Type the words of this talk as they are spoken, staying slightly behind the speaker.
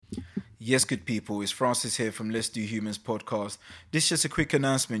Yes, good people, it's Francis here from Let's Do Humans podcast. This is just a quick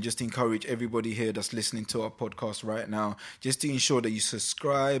announcement just to encourage everybody here that's listening to our podcast right now, just to ensure that you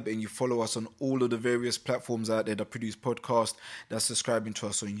subscribe and you follow us on all of the various platforms out there that produce podcasts, that's subscribing to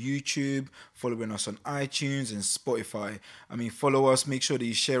us on YouTube, following us on iTunes and Spotify. Follow us, make sure that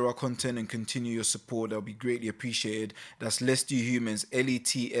you share our content and continue your support. That'll be greatly appreciated. That's Let's Do Humans,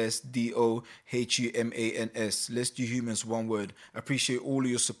 LETSDOHUMANS. Let's Do Humans, one word. Appreciate all of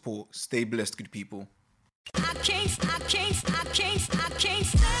your support. Stay blessed, good people. I can't stay.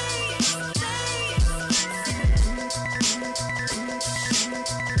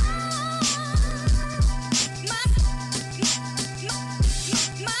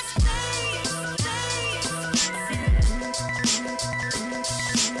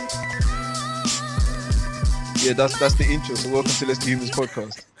 Yeah, that's the intro. So welcome to Let's Do Humans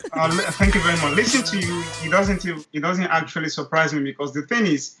podcast. Thank you very much. Listen to you, it doesn't actually surprise me because the thing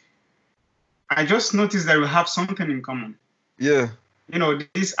is, I just noticed that we have something in common. Yeah.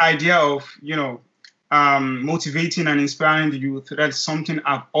 This idea of, motivating and inspiring the youth, that's something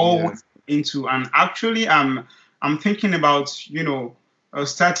I've always into. And actually, I'm thinking about,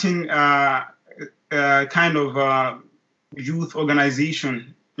 starting kind of youth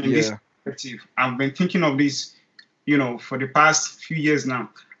organization in this perspective. I've been thinking of this, for the past few years now.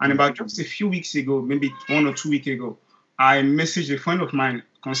 And about just a few weeks ago, maybe 1 or 2 weeks ago, I messaged a friend of mine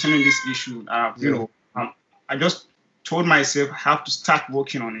concerning this issue. I just told myself I have to start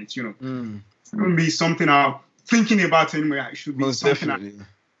working on it. It shouldn't be something I'm thinking about anyway. It should be Most something definitely.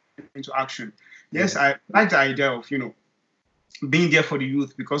 into action. Yes, I like the idea of being there for the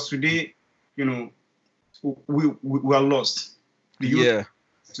youth because today, we are lost. The youth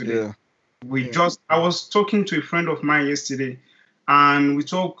today. I was talking to a friend of mine yesterday, and we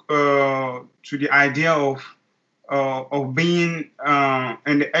talked to the idea of being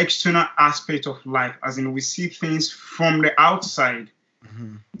in the external aspect of life, as in we see things from the outside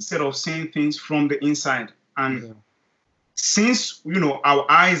instead of seeing things from the inside. And since our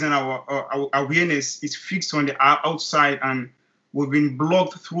eyes and our awareness is fixed on the outside, and we've been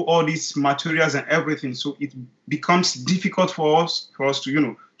blocked through all these materials and everything, so it becomes difficult for us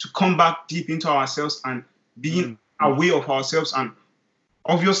to come back deep into ourselves and being aware of ourselves, and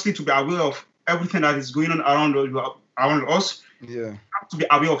obviously to be aware of everything that is going on around us. You have to be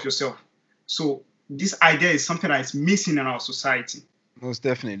aware of yourself. So this idea is something that is missing in our society. Most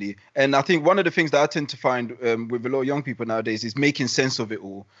definitely. And I think one of the things that I tend to find with a lot of young people nowadays is making sense of it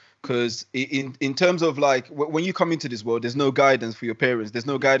all. Because in terms of like when you come into this world, there's no guidance for your parents. There's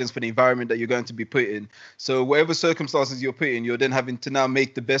no guidance for the environment that you're going to be put in. So whatever circumstances you're put in, you're then having to now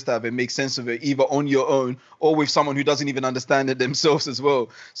make the best out of it, make sense of it, either on your own or with someone who doesn't even understand it themselves as well.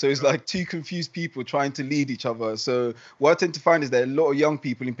 So it's like two confused people trying to lead each other. So what I tend to find is that a lot of young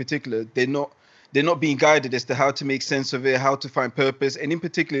people in particular, they're not being guided as to how to make sense of it, how to find purpose. And in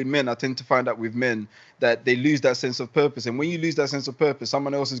particular, men, I tend to find out with men that they lose that sense of purpose. And when you lose that sense of purpose,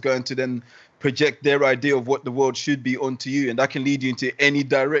 someone else is going to then project their idea of what the world should be onto you. And that can lead you into any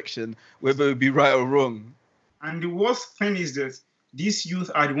direction, whether it be right or wrong. And the worst thing is that these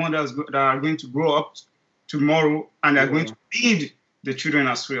youth are the ones that are going to grow up tomorrow, and are going to lead the children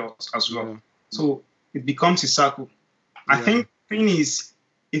as well. So it becomes a circle. I think the thing is,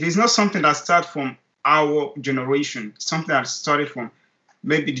 it is not something that started from our generation. It's something that started from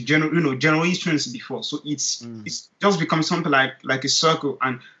maybe the generations before. So it's just become something like a circle.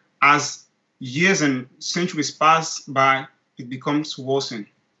 And as years and centuries pass by, it becomes worsened.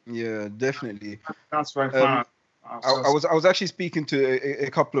 Yeah, definitely. That's right. I was actually speaking to a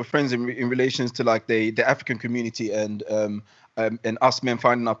couple of friends in relations to like the African community and us men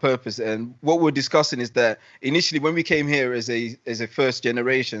finding our purpose. And what we're discussing is that initially when we came here as a first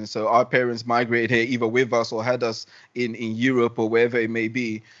generation, so our parents migrated here either with us or had us in Europe or wherever it may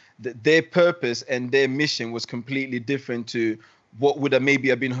be, their purpose and their mission was completely different to what would have maybe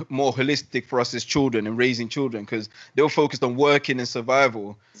have been more holistic for us as children and raising children, because they were focused on working and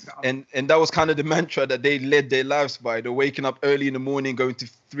survival. And that was kind of the mantra that they led their lives by. They're waking up early in the morning, going to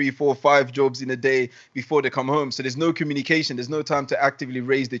 3, 4, 5 jobs in a day before they come home. So there's no communication. There's no time to actively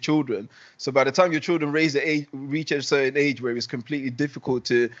raise their children. So by the time your children reach a certain age where it's completely difficult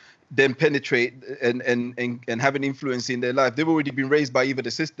to then penetrate and have an influence in their life, they've already been raised by either the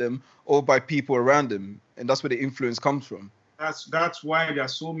system or by people around them. And that's where the influence comes from. That's why there are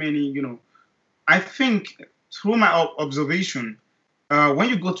so many, I think through my observation, when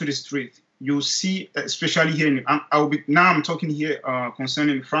you go to the street, you see, especially here, I'm talking here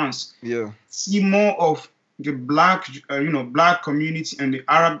concerning France. Yeah. See more of the black community and the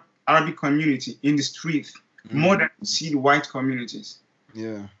Arabic community in the street more than you see the white communities.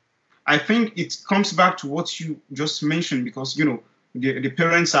 Yeah. I think it comes back to what you just mentioned, because, the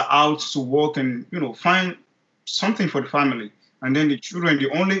parents are out to work and, find something for the family. And then the children, the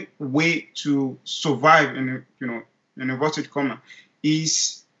only way to survive in inverted comma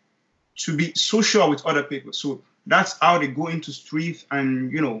is to be social with other people. So that's how they go into street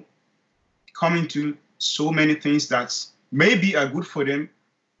and, come into so many things that maybe are good for them,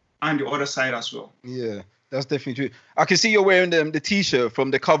 and the other side as well. Yeah, that's definitely true. I can see you're wearing the T-shirt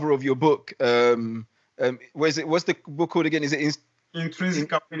from the cover of your book. What's the book called again? Is it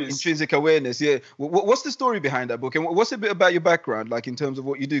Intrinsic Awareness? Intrinsic Awareness. Yeah. What's the story behind that book, and what's a bit about your background, like in terms of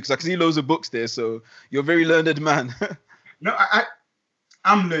what you do? Because I can see loads of books there, so you're a very learned man. No,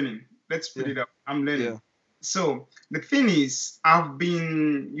 I'm learning. Let's put it up. I'm learning. Yeah. So the thing is, I've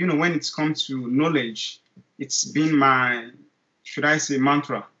been, when it's come to knowledge, it's been my, should I say,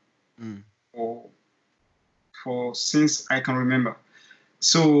 mantra for since I can remember.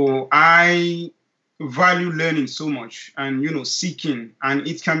 So I value learning so much, and seeking, and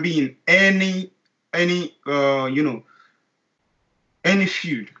it can be in any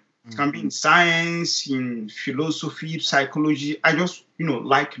field. It can be in science, in philosophy, psychology. I just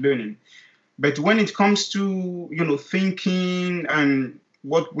like learning. But when it comes to thinking, and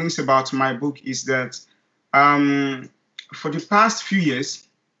what brings about my book is that for the past few years,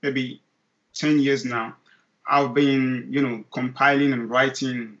 maybe 10 years now, I've been compiling and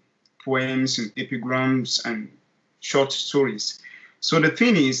writing poems and epigrams and short stories. So the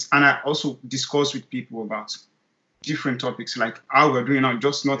thing is, and I also discuss with people about different topics, like how we're doing now,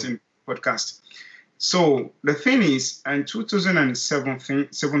 just not in podcast. So the thing is, in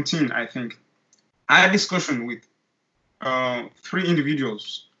 2017, I think, I had a discussion with 3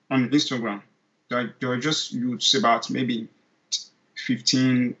 individuals on Instagram. They were just youths, about maybe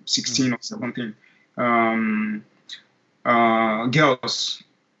 15, 16 or 17 girls.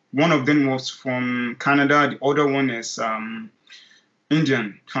 One of them was from Canada. The other one is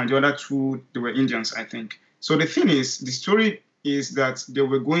Indian. And the other 2, they were Indians, I think. So the thing is, the story is that they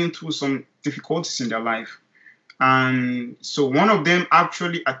were going through some difficulties in their life. And so one of them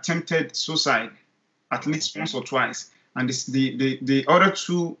actually attempted suicide at least once or twice. And the other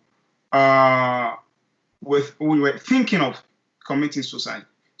 2 we were thinking of committing suicide.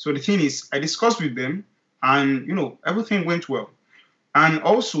 So the thing is, I discussed with them, and everything went well. And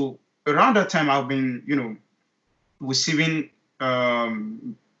also around that time, I've been receiving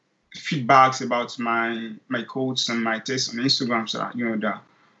feedbacks about my quotes and my tests on Instagram, so that the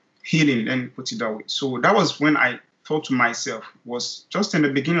healing, let me put it that way. So that was when I thought to myself, was just in the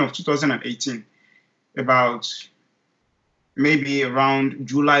beginning of 2018, about maybe around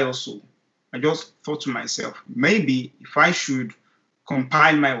July or so. I just thought to myself, maybe if I should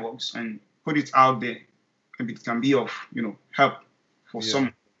compile my works and put it out there, maybe it can be of help for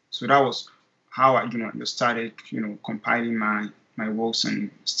some. So that was how I just started compiling my works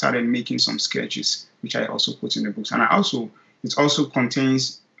and started making some sketches, which I also put in the books. And it also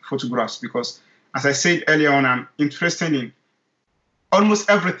contains photographs, because as I said earlier on, I'm interested in almost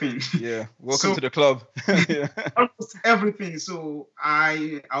everything. Yeah, welcome to the club. Yeah. Almost everything. So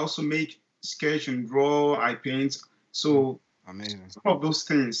I also make sketch and draw, I paint. So amazing. Some of those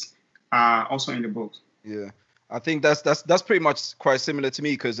things are also in the book. Yeah, I think that's pretty much quite similar to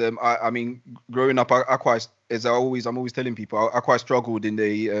me, because I mean, growing up, I'm always telling people, I quite struggled in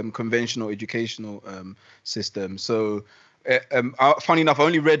the conventional educational system. So funny enough, I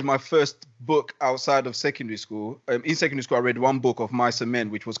only read my first book outside of secondary school. In secondary school, I read one book of Mice and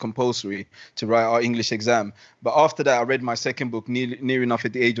Men, which was compulsory to write our English exam. But after that, I read my second book near enough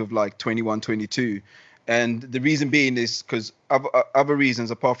at the age of like 21, 22. And the reason being is because other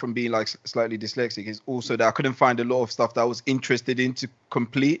reasons, apart from being like slightly dyslexic, is also that I couldn't find a lot of stuff that I was interested in to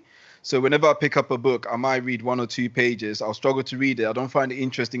complete. So whenever I pick up a book, I might read 1 or 2 pages. I'll struggle to read it. I don't find it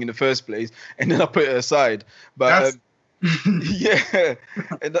interesting in the first place, and then I put it aside. But yeah,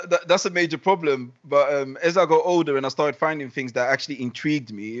 and that's a major problem. But as I got older and I started finding things that actually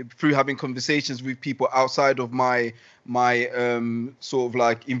intrigued me through having conversations with people outside of my sort of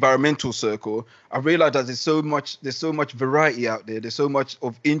like environmental circle, I realized that there's so much variety out there. There's so much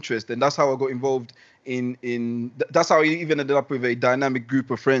of interest, and that's how I got involved that's how I even ended up with a dynamic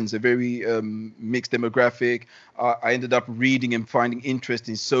group of friends, a very mixed demographic. I ended up reading and finding interest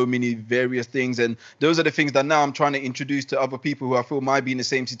in so many various things, and those are the things that now I'm trying to introduce to other people who I feel might be in the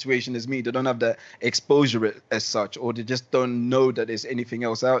same situation as me. They don't have that exposure as such, or they just don't know that there's anything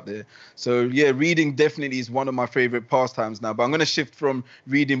else out there. So yeah, reading definitely is one of my favorite pastimes now, but I'm going to shift from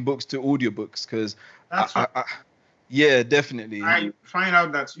reading books to audiobooks, because yeah, definitely. I find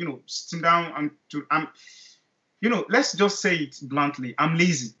out that, sitting down let's just say it bluntly, I'm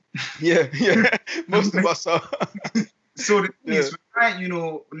lazy. Yeah, yeah. Most of us are. So the thing is,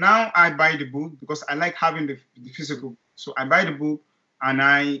 now I buy the book because I like having the physical. So I buy the book, and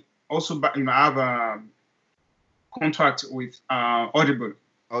I also buy, I have a contract with Audible.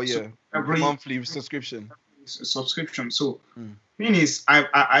 Oh yeah, so every monthly subscription. So thing is,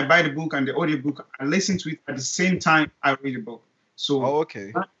 I buy the book and the audiobook. I listen to it at the same time I read the book. So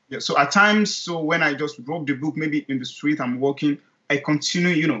okay. Yeah. So at times, when I just drop the book, maybe in the street, I'm walking, I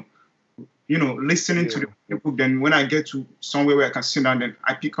continue, listening to the book. Then when I get to somewhere where I can sit down, then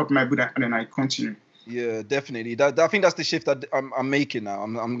I pick up my book and then I continue. Yeah, definitely. I think that's the shift that I'm making now.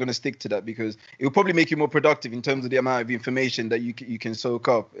 I'm going to stick to that because it will probably make you more productive in terms of the amount of information that you can soak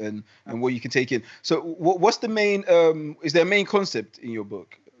up and what you can take in. So what's the main? Is there a main concept in your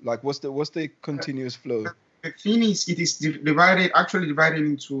book? Like what's the continuous flow? The thing is, it is divided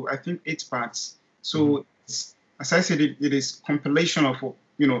into, I think, 8 parts. So as I said, it is compilation of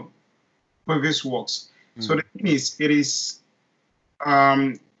previous works. So the thing is, it is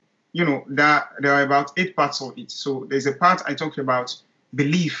that there are about 8 parts of it. So there's a part I talked about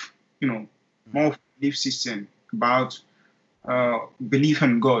belief, more of belief system, about belief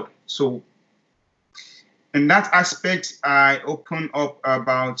in God. So in that aspect, I open up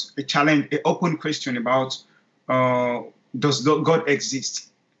about a challenge, an open question about does God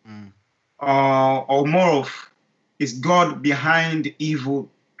exist? Or more of, is God behind the evil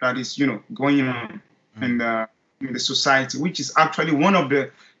that is going on in the society, which is actually one of the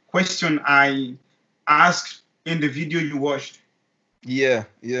question I asked in the video you watched. Yeah.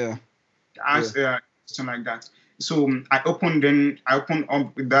 I asked a question like that. So I opened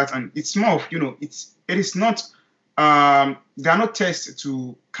up with that, and it's more of it is not they are not tests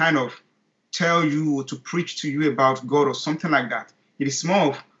to kind of tell you or to preach to you about God or something like that. It is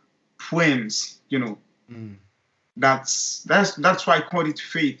more of poems, That's why I call it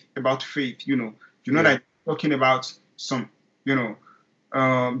faith, about faith. That talking about some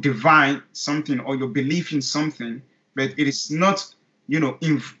divine something or your belief in something, but it is not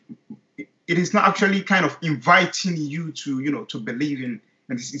it is not actually kind of inviting you to to believe in,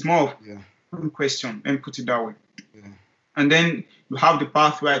 and it's more of a question, and put it that way. And then you have the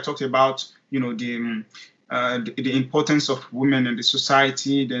path where I talked about the importance of women in the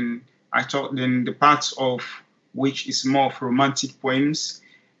society. Then the parts of which is more of romantic poems,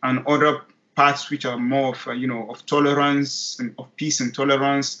 and other parts which are more of of tolerance and of peace and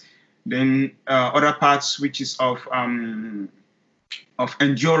tolerance. Then other parts which is of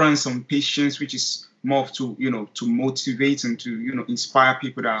endurance and patience, which is more of to motivate and to inspire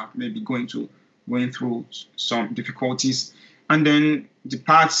people that are maybe going through some difficulties. And then the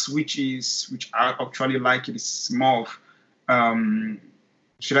parts which I actually like, it is more of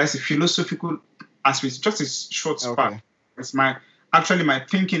should I say philosophical aspects, just a short part. It's my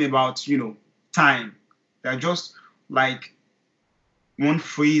thinking about time. They're just like one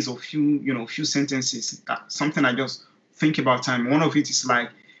phrase or few sentences, something I just think about time. One of it is like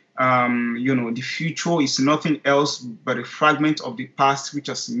the future is nothing else but a fragment of the past which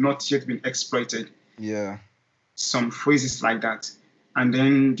has not yet been exploited. Yeah. Some phrases like that. And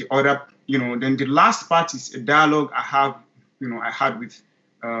then the other, then the last part is a dialogue I had with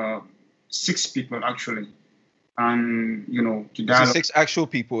 6 people actually. And the dialogue. So 6 actual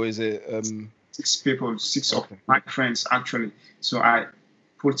people, is it? 6 people, 6 of my friends actually. So I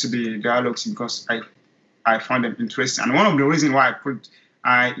put the dialogues because I found them interesting. And one of the reasons why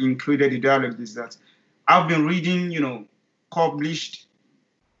I included the dialogue is that I've been reading, published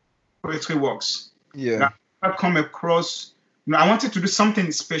poetry works. Yeah. That I've come across. I wanted to do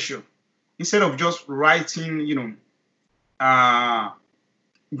something special instead of just writing,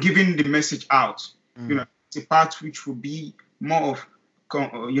 giving the message out. It's a part which will be more of,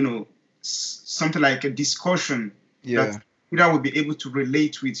 something like a discussion that reader will be able to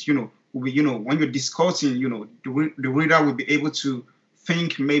relate with. Will be, when you're discussing, the reader will be able to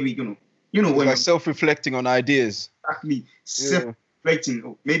think maybe, when like self-reflecting on ideas. Exactly, self-reflecting.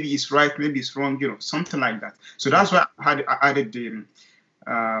 Oh, maybe it's right, maybe it's wrong, something like that. So that's why I added the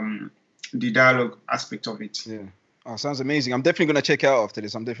dialogue aspect of it. Yeah. Oh, sounds amazing. I'm definitely going to check it out after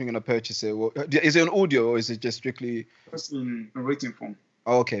this. I'm definitely going to purchase it. Is it an audio or is it just strictly? Just in written form.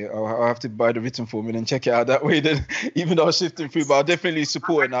 Oh, okay, I'll have to buy the written form and then check it out that way. Then, even though I was shifting through, but I'll definitely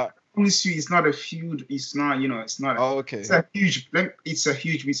support it now. It's not a huge. It's not. It's not. Oh, okay. It's a huge.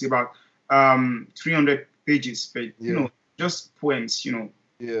 It's about 300 pages, but just poems.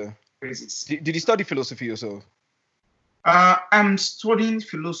 Yeah. Phrases. Did you study philosophy yourself? I'm studying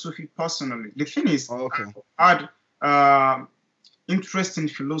philosophy personally. The thing is, I had interest in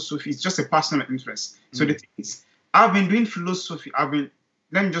philosophy. It's just a personal interest. So the thing is, I've been doing philosophy. I've been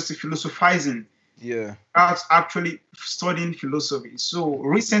let me just say philosophizing. Yeah. That's actually studying philosophy. So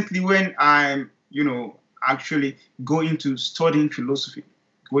recently, when I'm, actually going to studying philosophy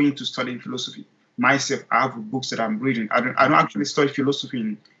myself, I have books that I'm reading. I don't actually study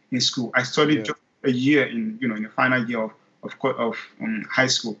philosophy in school. I studied just a year in the final year of high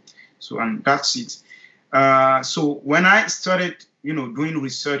school. So, and that's it. So when I started, doing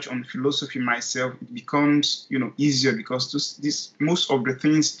research on philosophy myself, it becomes, easier, because this most of the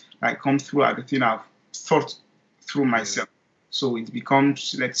things that come through are the things I've thought through myself. So it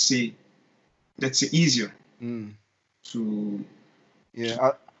becomes, let's say easier to.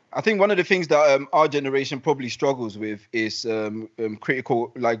 Yeah, I think one of the things that our generation probably struggles with is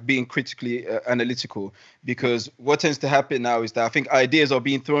critical, like being critically analytical, because what tends to happen now is that I think ideas are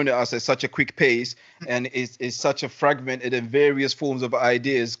being thrown at us at such a quick pace, and it's such a fragmented and various forms of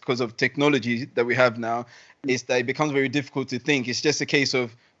ideas because of technology that we have now, is that it becomes very difficult to think. It's just a case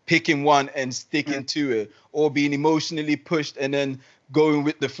of picking one and sticking to it, or being emotionally pushed and then going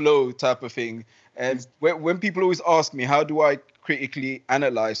with the flow type of thing. And when people always ask me, how do I critically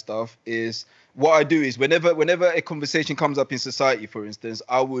analyze stuff, is what I do is whenever a conversation comes up in society, for instance,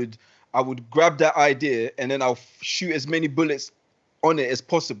 I would grab that idea and then I'll shoot as many bullets on it as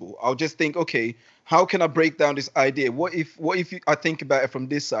possible. I'll just think, okay, how can I break down this idea? What if I think about it from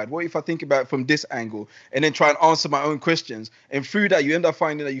this side? What if I think about it from this angle? And then try and answer my own questions. And through that, you end up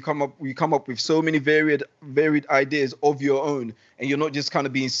finding that you come up with so many varied ideas of your own, and you're not just kind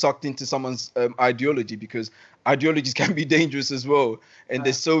of being sucked into someone's ideology, because ideologies can be dangerous as well. And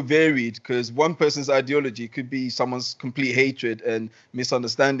they're so varied, because one person's ideology could be someone's complete hatred and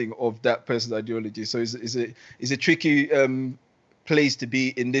misunderstanding of that person's ideology. So it's a tricky place to be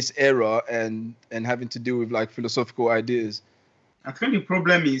in this era, and having to deal with like philosophical ideas. I think the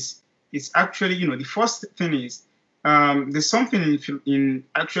problem is, it's actually, the first thing is, there's something in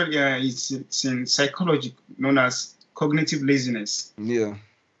actually it's in psychology known as cognitive laziness. Yeah.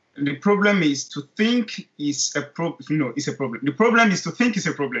 The problem is to think is a problem. It's a problem. The problem is to think is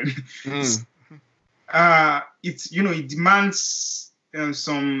a problem. It's it demands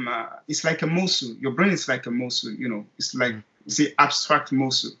some. It's like a muscle. Your brain is like a muscle. It's like say abstract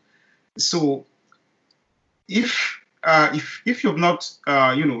muscle. So if you've not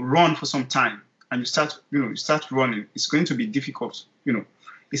run for some time, and you start running, it's going to be difficult.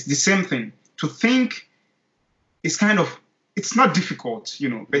 It's the same thing. To think is it's not difficult,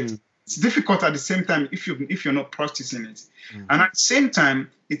 but it's difficult at the same time if you're not practicing it. And at the same time,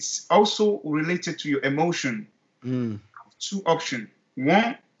 it's also related to your emotion. Two options.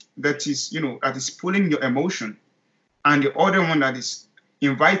 One that is that is pulling your emotion, and the other one that is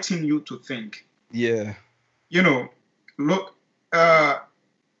inviting you to think. Yeah. Look,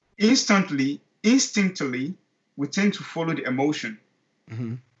 instinctively, we tend to follow the emotion,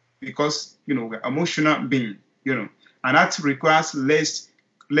 because we're emotional being, and that requires less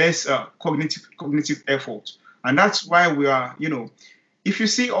cognitive effort. And that's why we are, if you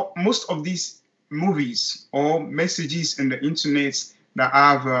see most of these movies or messages in the internet that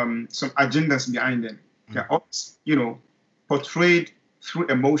have some agendas behind them, they're all, portrayed through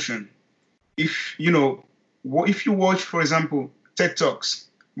emotion. If you watch, for example, TED Talks,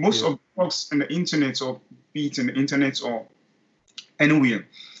 most of the talks in the internet, or be it in the internet or anywhere,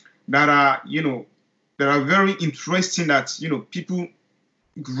 that are very interesting, that people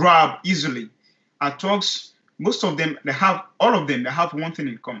grab easily, are talks. Most of them, they have one thing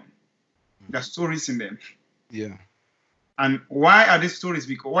in common. There are stories in them. Yeah. And why are these stories?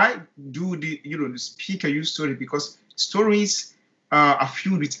 Because why do the speaker use stories? Because stories are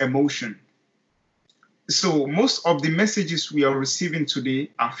filled with emotion. So most of the messages we are receiving today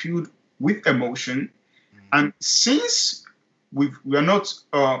are filled with emotion. And since we are not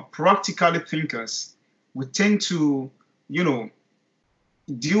practically thinkers, we tend to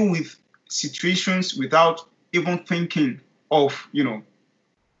deal with situations without even thinking of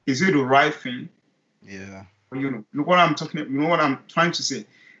is it the right thing? Yeah. Look what I'm talking about. What I'm trying to say.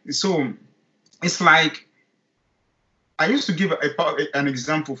 So it's like, I used to give an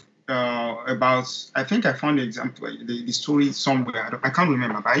example about, I think I found the example, the story somewhere. I can't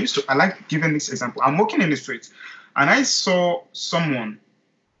remember, but I like giving this example. I'm walking in the street, and I saw someone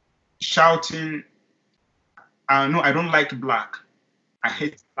shouting, no, I don't like black. I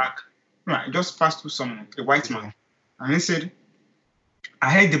hate black. No, I just passed through someone, a white man, and he said, I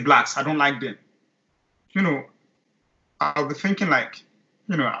hate the blacks. I don't like them. I'll be thinking like,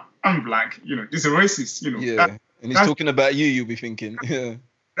 I'm black. This is a racist. Yeah. And he's talking about you. You'll be thinking, yeah.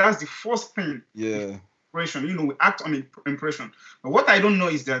 That's the first thing. Yeah. Impression. We act on impression. But what I don't know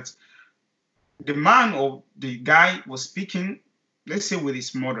is that the man or the guy was speaking let's say with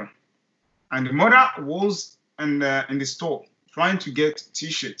his mother, and the mother was in the store trying to get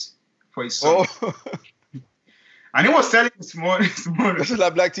T-shirts for his son. Oh. And he was selling his mother This is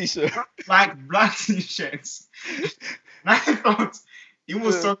like black T-shirt. like black T-shirts. And I thought he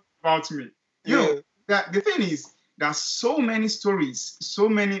was talking about me. You know, that the thing is, there's so many stories, so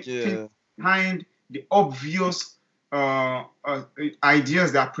many things behind the obvious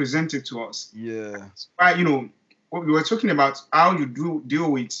ideas that are presented to us. Yeah. But, you know, we were talking about how you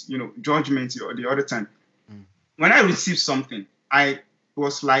deal with, you know, judgment the other time. When I received something, I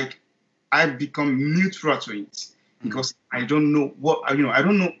was like, I become neutral to it because I don't know what, you know, I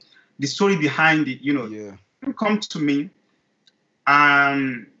don't know the story behind it. You know, you come to me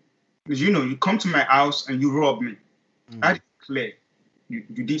and, you know, you come to my house and you rob me. That is clear. You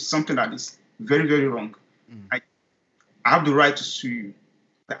did something that is very, very wrong. I have the right to sue you.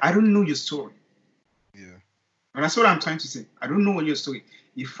 But I don't know your story. Yeah. And that's what I'm trying to say. I don't know your story.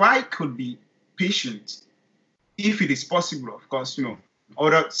 If I could be patient, if it is possible, of course, you know,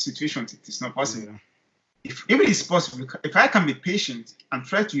 other situations it is not possible. Yeah. If it is possible, if I can be patient and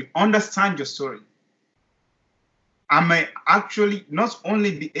try to understand your story, I may actually not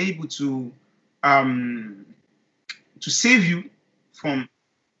only be able to save you from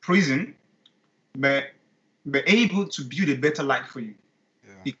prison, but be able to build a better life for you.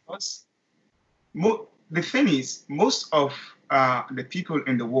 Yeah. Because the thing is, most of the people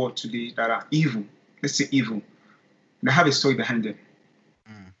in the world today that are evil, let's say evil, they have a story behind them.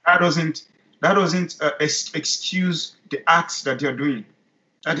 That doesn't excuse the acts that they are doing.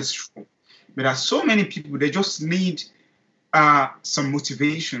 That is true. But there are so many people, they just need some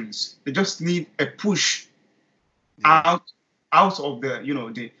motivations. They just need a push out of the, you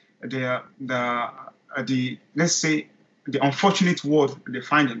know, the let's say the unfortunate world they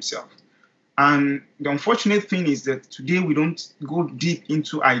find themselves. And the unfortunate thing is that today we don't go deep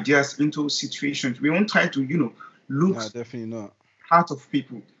into ideas, into situations. We don't try to, you know, look definitely not heart of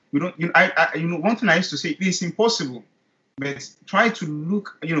people. We don't, you know, I you know, one thing I used to say, it is impossible, but try to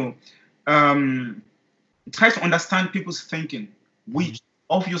look, you know, try to understand people's thinking, which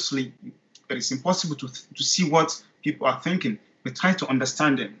obviously it is impossible to see what people are thinking, but try to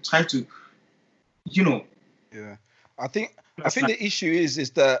understand them, try to, you know. Yeah, I think the issue is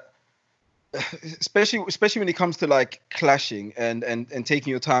that especially when it comes to like clashing and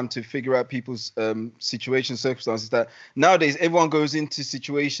taking your time to figure out people's circumstances, that nowadays everyone goes into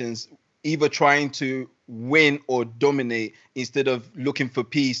situations either trying to win or dominate instead of looking for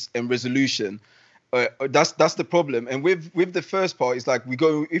peace and resolution. That's the problem. And with the first part, it's like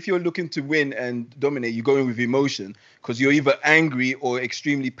if you're looking to win and dominate, you're going with emotion because you're either angry or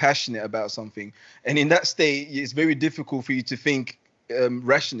extremely passionate about something. And in that state, it's very difficult for you to think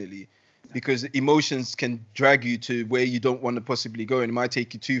rationally, because emotions can drag you to where you don't want to possibly go, and it might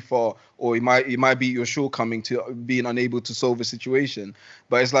take you too far, or it might be your shortcoming to being unable to solve a situation.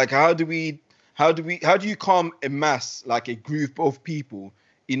 But it's like, how do you calm a mass, like a group of people,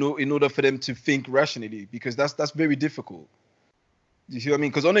 in order for them to think rationally? Because that's very difficult. You see what I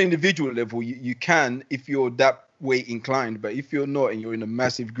mean? Because on an individual level, you can, if you're that way inclined, but if you're not and you're in a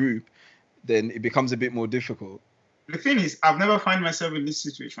massive group, then it becomes a bit more difficult. The thing is, I've never found myself in this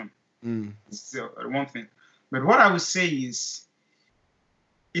situation. It's one thing. But what I would say is,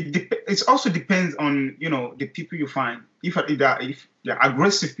 it also depends on, you know, the people you find. If they're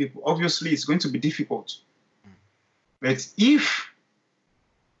aggressive people, obviously it's going to be difficult. But if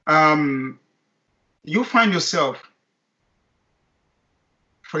you find yourself,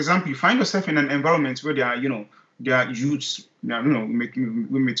 for example, you find yourself in an environment where there are youths, we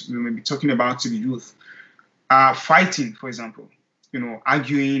may be talking about the youth, fighting, for example, you know,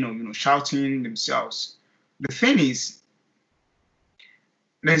 arguing or, you know, shouting themselves. The thing is,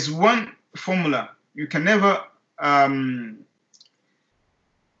 there's one formula. You can never,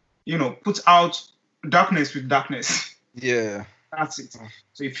 you know, put out darkness with darkness. Yeah. That's it.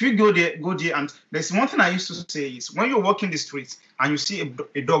 So if you go there, and there's one thing I used to say is, when you're walking the streets and you see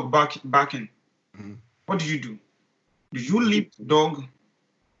a dog barking, what do? Do you leave the dog,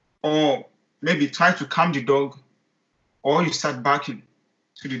 or maybe try to calm the dog, or you start barking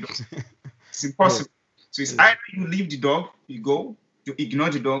to the dog? It's impossible. Yeah. So it's either you leave the dog, you ignore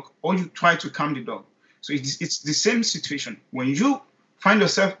the dog, or you try to calm the dog. So it's the same situation. When you find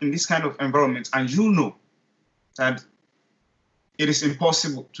yourself in this kind of environment and you know that it is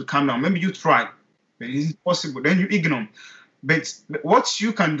impossible to calm down, maybe you try, but it is impossible, then you ignore. But what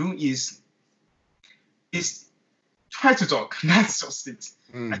you can do is try to talk. That's just it.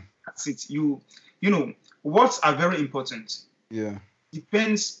 That's it. You know, words are very important. Yeah.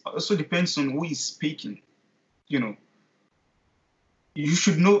 Depends on who is speaking. You know, you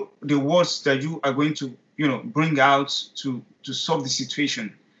should know the words that you are going to, bring out to solve the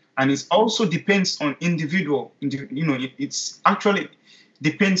situation. And it also depends on individual. It's actually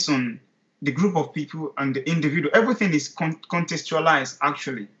depends on the group of people and the individual. Everything is contextualized,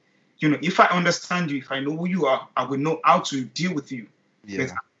 actually. If I understand you, if I know who you are, I will know how to deal with you. Yeah.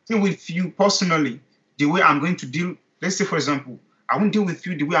 But deal with you personally, the way I'm going to deal. Let's say, for example, I won't deal with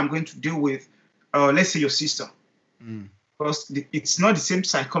you the way I'm going to deal with, let's say, your sister. Because it's not the same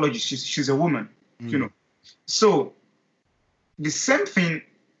psychology. She's a woman, So the same thing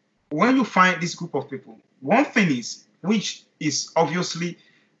when you find this group of people. One thing is, which is obviously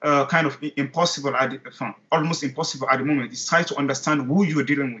kind of impossible almost impossible at the moment, is try to understand who you're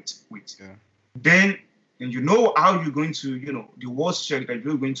dealing with. Yeah. Then and you know how you're going to, the words check that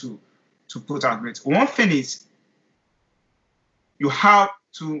you're going to put out. But one thing is, you have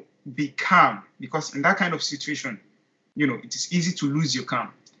to be calm, because in that kind of situation, it is easy to lose your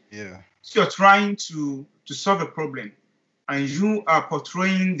calm. Yeah. So you're trying to solve a problem, and you are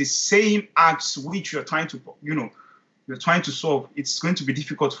portraying the same acts which you're trying to, you're trying to solve. It's going to be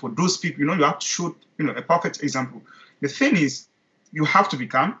difficult for those people. You have to show, a perfect example. The thing is, you have to be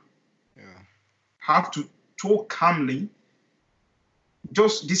calm. Yeah. Have to talk calmly.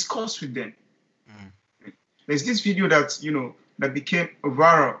 Just discuss with them. There's this video that, that became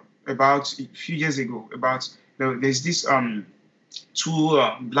viral about a few years ago. About there's this two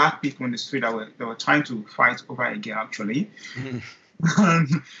black people in the street that were trying to fight over a girl, actually.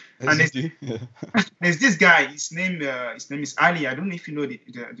 And there's this guy. His name is Ali. I don't know if you know the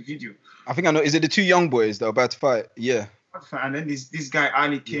video. I think I know. Is it the two young boys that are about to fight? Yeah. And then this guy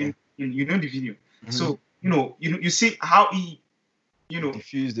Ali came in. You know the video. So you see how he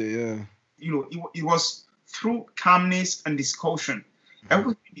diffused it. Yeah. It was through calmness and discussion.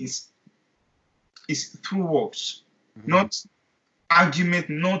 Everything is through words, not argument,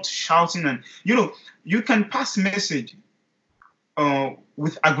 not shouting. And you can pass message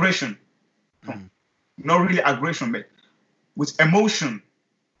with aggression, not really aggression, but with emotion,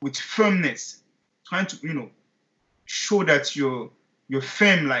 with firmness, trying to show that you're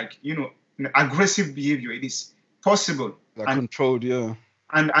firm, like aggressive behavior. It is possible, like controlled, yeah.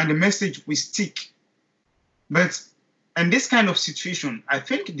 And the message will stick. But in this kind of situation, I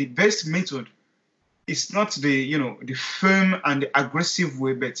think the best method is not the firm and the aggressive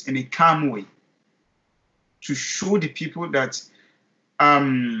way, but in a calm way, to show the people that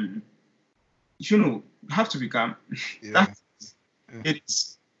you have to be calm. Yeah. It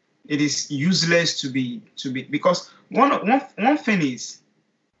is useless to be because one thing is,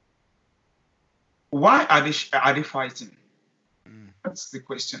 why are they fighting? That's the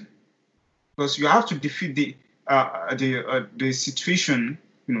question. Because you have to defeat the situation,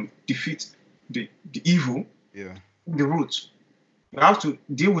 defeat the evil, the root. You have to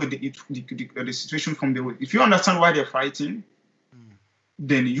deal with the situation from the root. If you understand why they're fighting,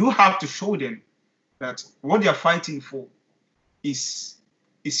 then you have to show them that what they're fighting for is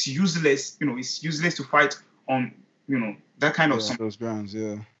useless. It's useless to fight on that kind of those grounds.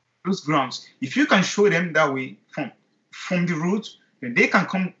 Yeah. Those grounds. If you can show them that way from the root, then they can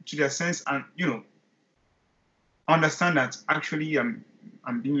come to their sense and understand that actually I'm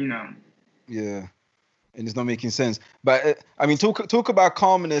being yeah, and it's not making sense. But I mean, talk about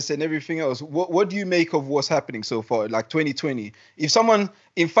calmness and everything else. What do you make of what's happening so far, like 2020? If someone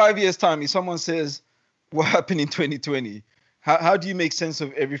in 5 years' time, if someone says what happened in 2020, how do you make sense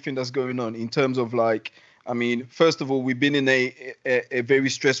of everything that's going on in terms of, like, I mean, first of all, we've been in a very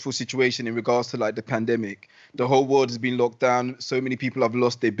stressful situation in regards to, like, the pandemic. The whole world has been locked down. So many people have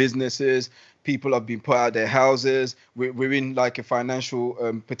lost their businesses. People have been put out of their houses. We're in, like, a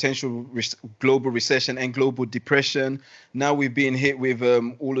financial potential global recession and global depression. Now we've been hit with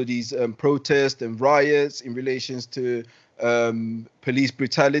all of these protests and riots in relations to police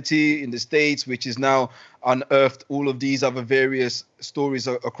brutality in the States, which is now unearthed all of these other various stories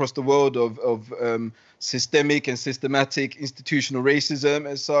across the world of systemic and systematic institutional racism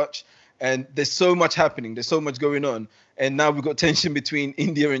as such. And there's so much happening. There's so much going on. And now we've got tension between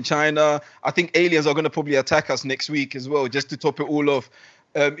India and China. I think aliens are going to probably attack us next week as well, just to top it all off.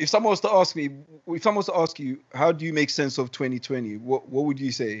 If someone was to ask you, how do you make sense of 2020? What would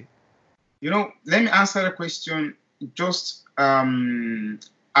you say? Let me answer the question just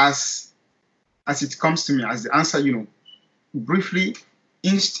as it comes to me, as the answer, briefly,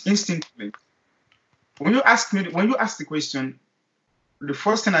 instinctively. When you ask the question, the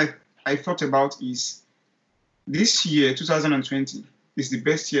first thing I thought about is this year, 2020, is the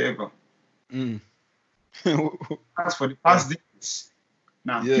best year ever. As for the past decades.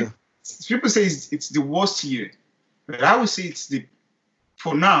 Now, people say it's the worst year, but I would say it's the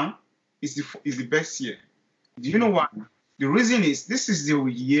for now, is the best year. Do you know why? The reason is this is the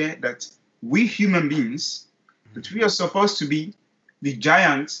year that we human beings, that we are supposed to be the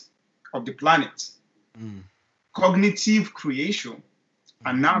giants of the planet. Cognitive creation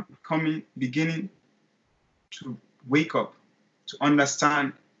are now beginning to wake up, to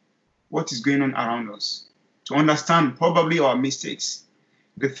understand what is going on around us, to understand probably our mistakes.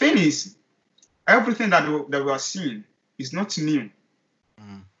 The thing is, everything that we are seeing is not new.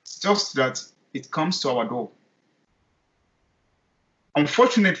 It's just that it comes to our door.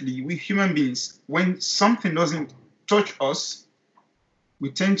 Unfortunately, we human beings, when something doesn't touch us, we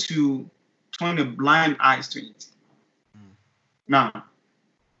tend to turn a blind eye to it. Now,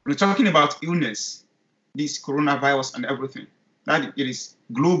 we're talking about illness, this coronavirus and everything. That it is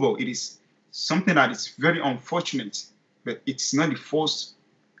global. It is something that is very unfortunate, but it's not the first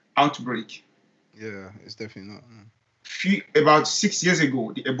outbreak. Yeah, it's definitely not. About 6 years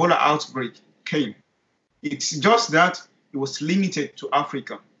ago, the Ebola outbreak came. It's just that it was limited to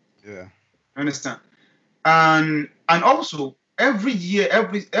Africa. Yeah. Understand? And also every year,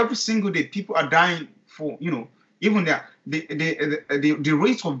 every single day, people are dying for, even the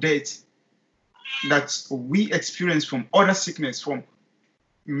rate of death that we experience from other sickness, from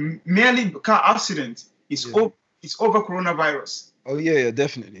merely car accident, is over coronavirus. Oh yeah,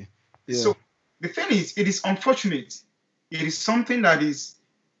 definitely. Yeah. So the thing is, it is unfortunate. It is something that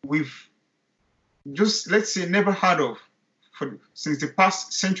we've just, let's say, never heard of since the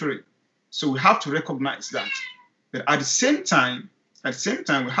past century. So we have to recognize that. But at the same time,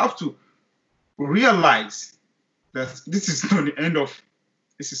 we have to realize that this is not the end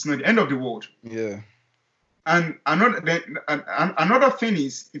of the world. Yeah. And another thing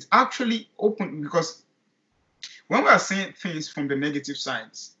is, it's actually open, because when we are saying things from the negative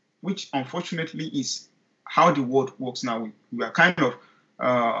sides, which unfortunately is how the world works now, we are kind of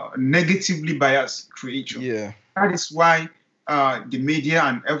negatively biased creature. Yeah. That is why the media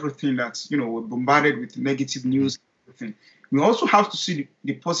and everything that, we're bombarded with negative news. Everything. We also have to see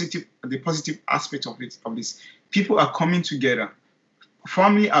the positive aspect of this. People are coming together.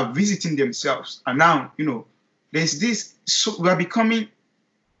 Family are visiting themselves, and now there's this. So we are becoming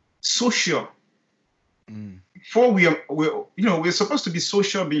social. Before we're supposed to be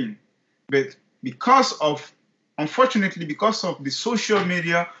social being, but unfortunately, because of the social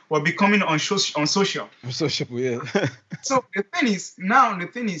media, we're becoming unsocial. Unsociable, yeah. So the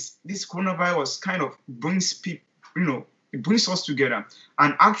thing is, this coronavirus kind of brings people, it brings us together,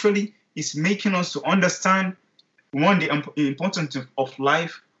 and actually it's making us to understand, one, the importance of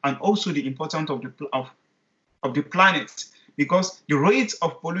life, and also the importance of the planet, because the rate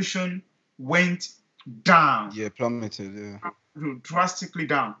of pollution went down. Yeah, plummeted. Yeah. Drastically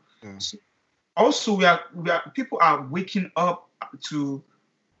down. Yeah. So also, people are waking up to,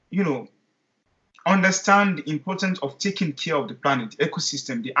 understand the importance of taking care of the planet, the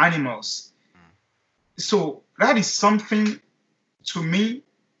ecosystem, the animals. So that is something, to me,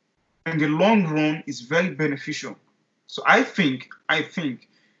 in the long run, is very beneficial. So I think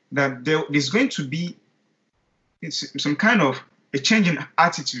that there's going to be some kind of a change in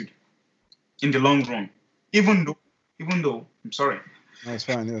attitude in the long run. Even though, I'm sorry. That's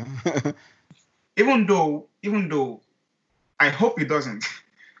fine. Yeah. Even though, I hope it doesn't.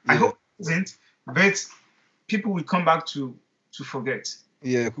 Yeah. I hope it doesn't. But people will come back to forget.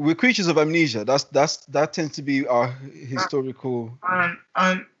 Yeah, we're creatures of amnesia. That tends to be our historical.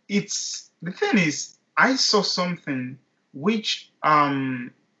 And it's, the thing is, I saw something which I've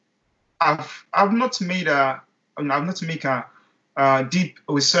not made a deep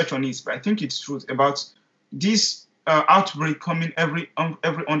research on it, but I think it's true about this outbreak coming every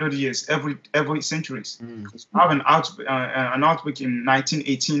 100 years, every centuries. We have an outbreak in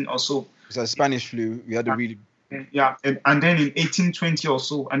 1918 or so. It's a Spanish flu. We had a really. Yeah, and then in 1820 or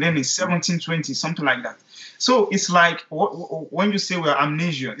so, and then in 1720, something like that. So it's like, when you say we're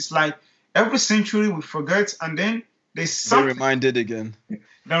amnesia, it's like every century we forget, and then there's something. They're reminded again.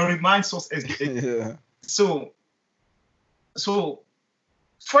 That reminds us again. Yeah. So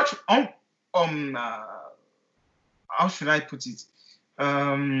how should I put it?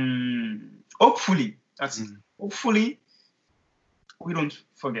 Hopefully, that's it. Hopefully, we don't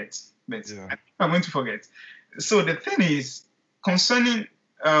forget. But yeah. I think I'm going to forget. So the thing is, concerning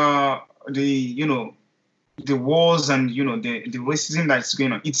the wars and the racism that's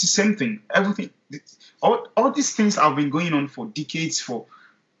going on, it's the same thing. Everything, all these things have been going on for decades, for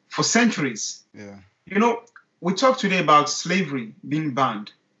centuries. Yeah. We talk today about slavery being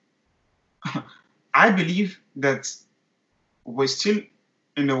banned. I believe that we're still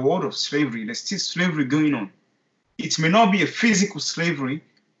in the world of slavery. There's still slavery going on. it may not be a physical slavery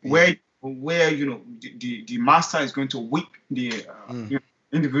where the master is going to whip the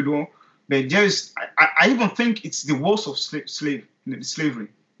individual. But I even think it's the worst of slavery,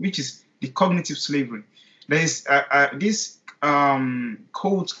 which is the cognitive slavery. There is this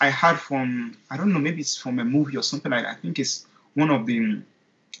quote I had from, I don't know, maybe it's from a movie or something like that. I think it's one of the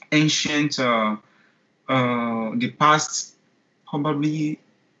ancient, the past, probably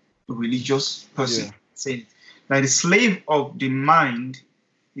religious person saying that the slave of the mind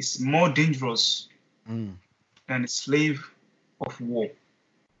is more dangerous than a slave of war.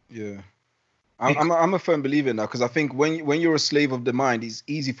 Yeah. I'm a firm believer in that, because I think when you're a slave of the mind, it's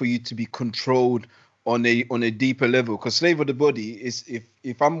easy for you to be controlled on a deeper level. Because slave of the body is,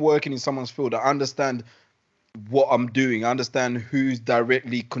 if I'm working in someone's field, I understand what I'm doing. I understand who's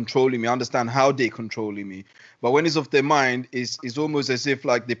directly controlling me. I understand how they're controlling me. But when it's of their mind, it's almost as if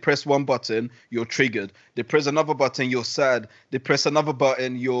like they press one button, you're triggered. They press another button, you're sad. They press another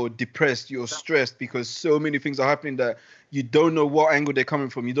button, you're depressed, you're stressed, because so many things are happening that you don't know what angle they're coming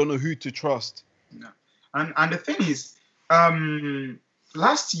from. You don't know who to trust. No. And the thing is,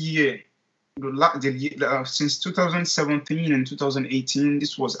 last year, since 2017 and 2018,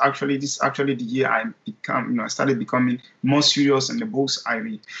 this is actually the year I started becoming more serious in the books I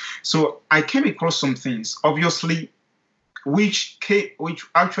read. So I came across some things, obviously, which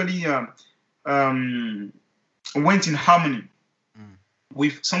actually went in harmony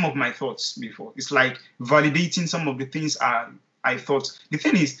with some of my thoughts before. It's like validating some of the things I thought. The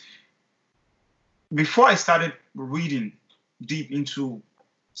thing is, before I started reading deep into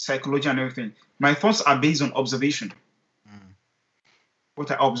psychology and everything, my thoughts are based on observation. What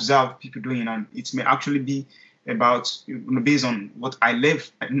I observe people doing, and it may actually be about based on what I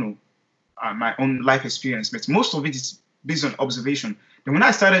live, my own life experience. But most of it is based on observation. And when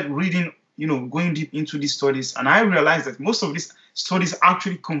I started reading, going deep into these studies, and I realized that most of these studies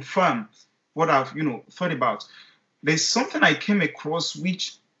actually confirm what I've thought about. There's something I came across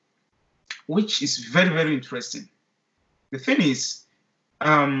which is very, very interesting. The thing is,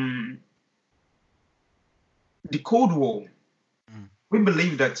 the Cold War, we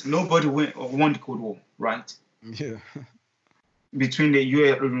believe that nobody won the Cold War, right? Yeah. Between the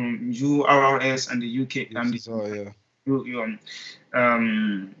URSS and the UK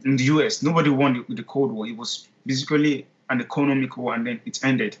in the US, nobody won the Cold War. It was basically an economic war, and then it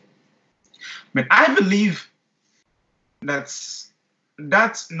ended. But I believe that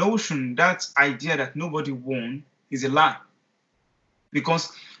notion, that idea that nobody won, is a lie.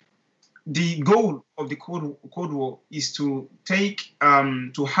 Because the goal of the Cold War is to take,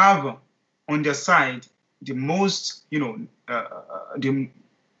 to have on their side the most, the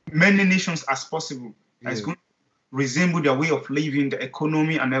many nations as possible, as going to resemble their way of living, the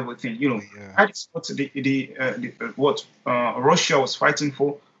economy and everything. That is what Russia was fighting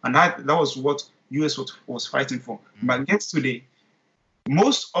for, and that was what US was fighting for. But guess today,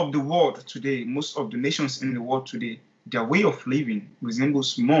 most of the world today, most of the nations in the world today, their way of living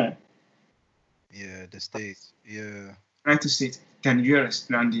resembles more the States, United States than US.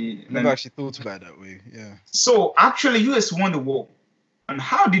 Never actually thought about it that way. So actually, US won the war, and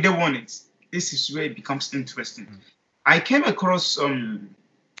how did they win it? This is where it becomes interesting. I came across some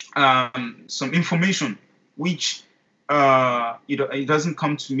information which it doesn't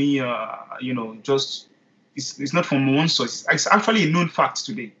come to me just it's not from one source. It's actually a known fact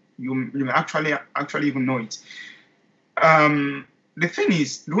today. You may actually even know it. The thing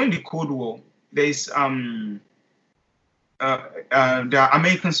is, during the Cold War, there is there are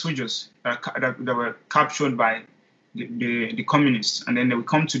American soldiers that were captured by the communists, and then they would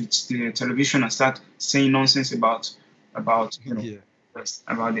come to the television and start saying nonsense about America,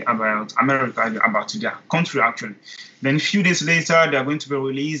 about their country actually. Then a few days later, they are going to be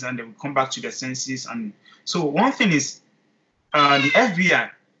released, and they will come back to their senses. And so one thing is, the FBI,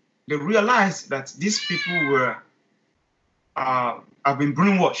 they realized that these people have been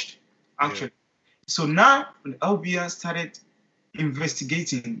brainwashed actually. So now the FBI started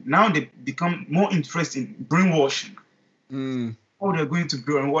investigating. Now they become more interested in brainwashing. How they're going to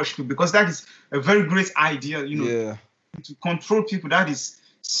brainwash people, because that is a very great idea, to control people. That is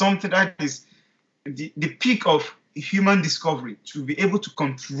something that is the peak of human discovery, to be able to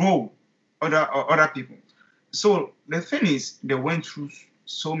control other people. So the thing is, they went through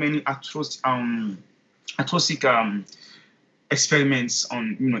so many atrocious experiments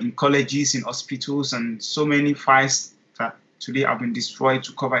on in colleges, in hospitals, and so many files that today have been destroyed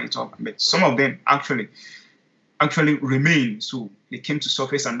to cover it up. But some of them actually remain. So they came to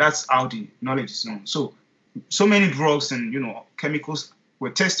surface, and that's how the knowledge is known. So many drugs and chemicals were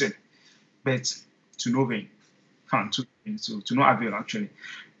tested, but to no avail. to no avail actually.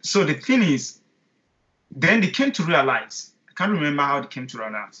 So the thing is, then they came to realize, I can't remember how they came to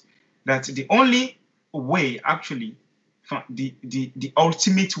realize, that the only way actually, the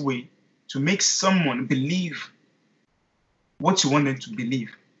ultimate way to make someone believe what you want them to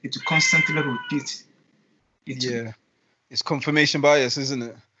believe is to constantly repeat it. Yeah. It's confirmation bias, isn't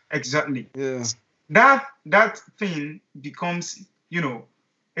it? Exactly. Yeah. That thing becomes,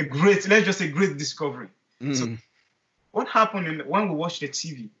 let's just say great discovery. So what happened when we watch the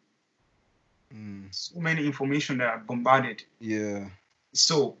TV? So many information that are bombarded. Yeah.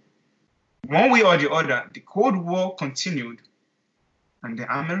 So one way or the other, the Cold War continued and the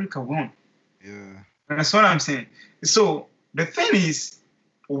America won. Yeah. And that's what I'm saying. So the thing is,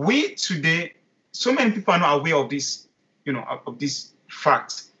 we today, so many people are not aware of this, of this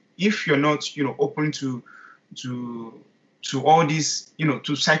fact. If you're not, open to all this,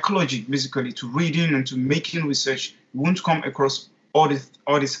 to psychology, basically, to reading and to making research, you won't come across all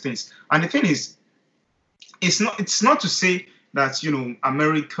these things. And the thing is, it's not to say that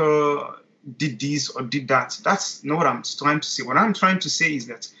America did this or did that. That's not what I'm trying to say. What I'm trying to say is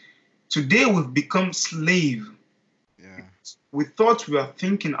that today we've become slave. Yeah. We thought we are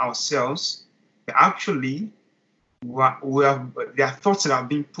thinking ourselves, but actually there are thoughts that have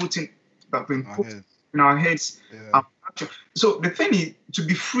been put in our heads. Yeah. So the thing is, to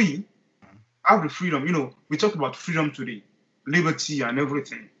be free, have the freedom. We talk about freedom today, liberty and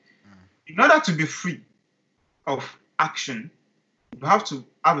everything. In order to be free of action, you have to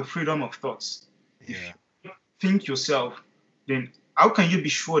have a freedom of thoughts. Yeah. If you think yourself, then how can you be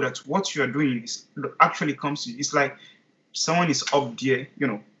sure that what you are doing is actually comes to you? It's like someone is up there,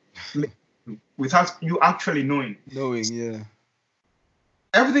 without you actually knowing. Yeah.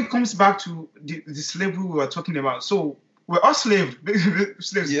 Everything comes back to the slavery we were talking about. So we're all slaves.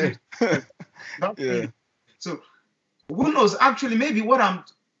 Yeah. Yeah. So who knows? Actually, maybe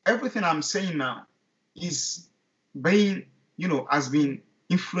everything I'm saying now is being, has been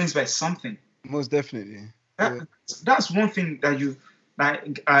influenced by something. Most definitely. That's one thing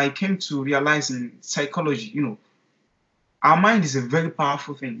that I came to realize in psychology. Our mind is a very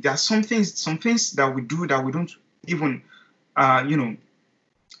powerful thing. There are some things that we do that we don't even,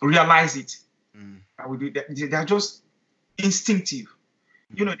 realize it. That we do. They are just instinctive.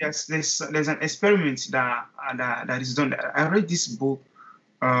 There's an experiment that is done. I read this book,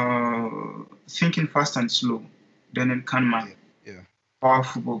 Thinking Fast and Slow, Daniel Kahneman. Yeah.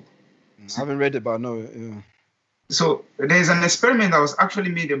 Powerful book. I haven't read it, but I know it. Yeah. So there's an experiment that was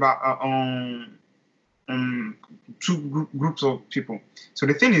actually made about two groups of people. So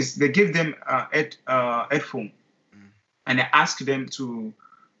the thing is, they gave them headphone, and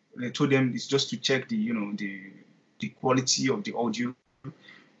they told them it's just to check the quality of the audio,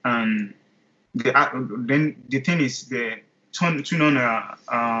 and then the thing is they tune on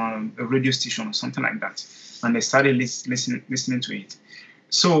a radio station or something like that, and they started listening to it.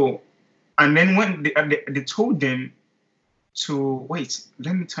 So, and then when they told them to wait,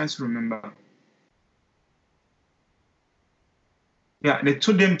 let me try to remember. Yeah, they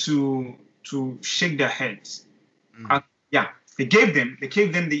told them to shake their heads. They gave them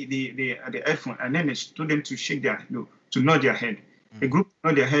the headphone, and then they told them to shake to nod their head. A group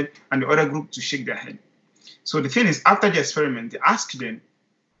nod their head, and the other group to shake their head. So the thing is, after the experiment, they asked them,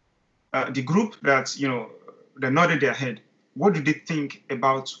 the group that they nodded their head, what do they think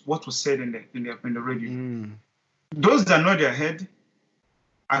about what was said in the radio? Those that nod their head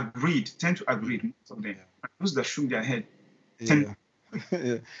tend to agree, most of them. And those that shook their head tend.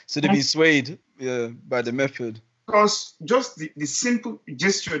 Yeah. So they've been swayed by the method. Because just the simple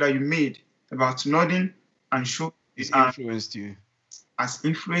gesture that you made about nodding and show influenced you. Has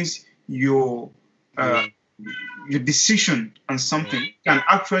influenced your decision on something. It can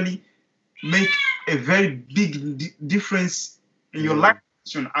actually make a very big difference in your life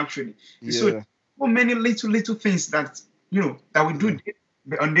decision, actually. So many little things that that we do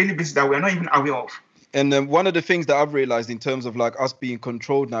on daily basis that we are not even aware of. And one of the things that I've realized in terms of like us being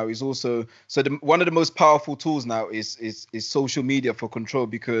controlled now is also, one of the most powerful tools now is social media for control,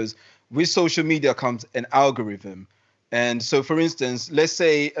 because with social media comes an algorithm. And so, for instance, let's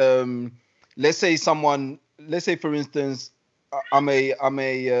say for instance, I'm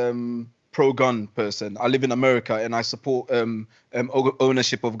a pro-gun person. I live in America and I support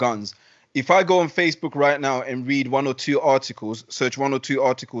ownership of guns. If I go on Facebook right now and read search one or two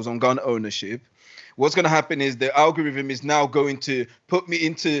articles on gun ownership, what's going to happen is the algorithm is now going to put me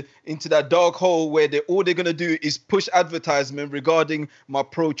into that dark hole where all they're going to do is push advertisement regarding my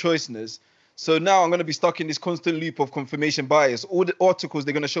pro-choiceness. So now I'm going to be stuck in this constant loop of confirmation bias. All the articles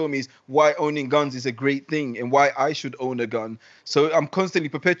they're going to show me is why owning guns is a great thing and why I should own a gun. So I'm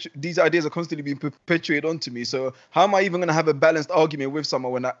constantly these ideas are constantly being perpetuated onto me. So how am I even going to have a balanced argument with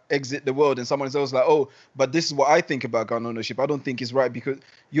someone when I exit the world and someone else like, oh, but this is what I think about gun ownership. I don't think it's right, because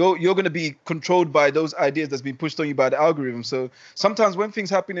you're going to be controlled by those ideas that's been pushed on you by the algorithm. So sometimes when things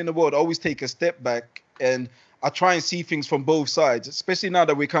happen in the world, I always take a step back and I try and see things from both sides, especially now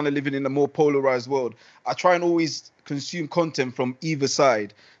that we're kind of living in a more polarized world. I try and always consume content from either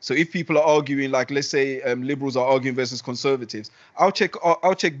side. So if people are arguing, like let's say liberals are arguing versus conservatives, I'll check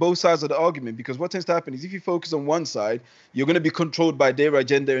both sides of the argument, because what tends to happen is if you focus on one side, you're going to be controlled by their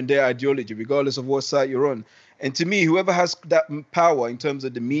agenda and their ideology, regardless of what side you're on. And to me, whoever has that power in terms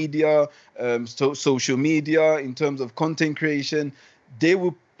of the media, social media, in terms of content creation, they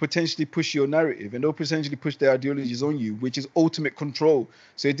will potentially push your narrative, and they'll potentially push their ideologies on you, which is ultimate control.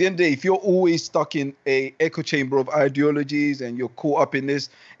 So at the end of the day, if you're always stuck in a echo chamber of ideologies and you're caught up in this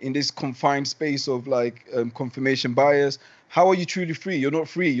confined space of like confirmation bias, how are you truly free? You're not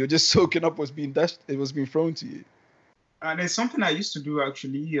free. You're just soaking up what's being thrown to you. And there's something I used to do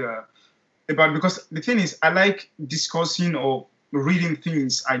actually because the thing is, I like discussing or reading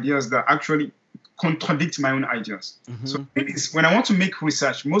ideas that actually contradict my own ideas. Mm-hmm. So it is, when I want to make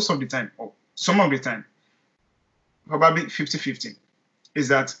research, most of the time, or some of the time, probably 50-50, is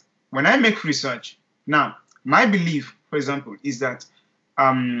that when I make research, now, my belief, for example, is that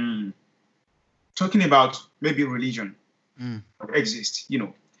talking about maybe religion exists,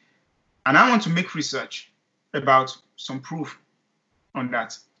 and I want to make research about some proof on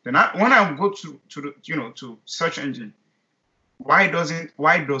that. Then when I go to search engine, why does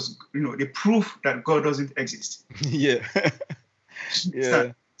the proof that God doesn't exist? Yeah.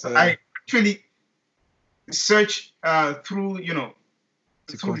 Yeah. So I actually search through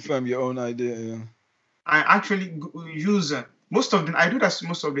to confirm your own idea. Yeah. I actually use most of I do that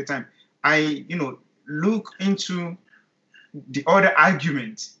most of the time. I look into the other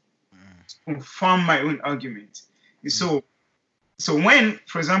argument to confirm my own argument. So when,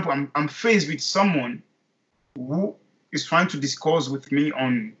 for example, I'm faced with someone who is trying to discuss with me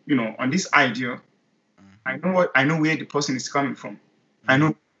on this idea, I know where the person is coming from. I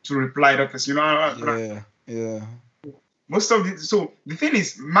know to reply that person. Yeah. Most of so the thing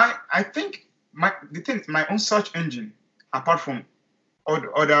is, my own search engine, apart from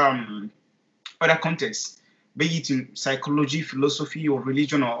other contexts, be it in psychology, philosophy, or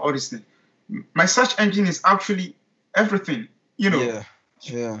religion, or all this thing, my search engine is actually everything. Yeah.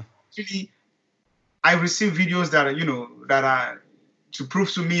 Actually, I receive videos that are to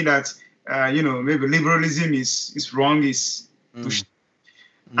prove to me that maybe liberalism is wrong, and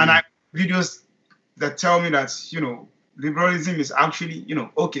I videos that tell me that liberalism is actually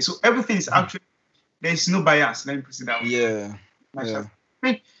okay. So everything is actually, there is no bias. Let me put it that way. Yeah.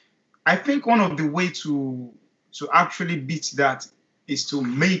 I think one of the way to actually beat that is to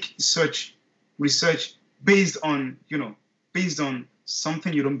make research based on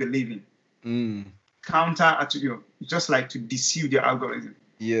something you don't believe in. Counter just like to deceive the algorithm.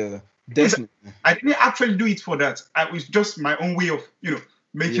 Yeah, definitely. I didn't actually do it for that. It was just my own way of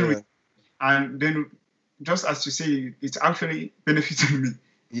making it, and then just as you say, it's actually benefiting me.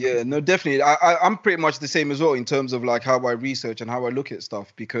 Yeah, no, definitely. I'm pretty much the same as well in terms of like how I research and how I look at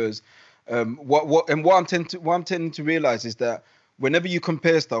stuff, because what I'm tending to realize is that whenever you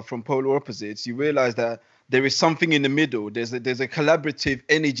compare stuff from polar opposites, you realize that there is something in the middle. There's a collaborative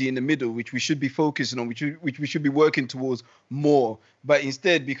energy in the middle, which we should be focusing on, which we should be working towards more. But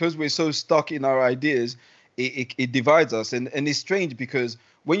instead, because we're so stuck in our ideas, it divides us. And it's strange, because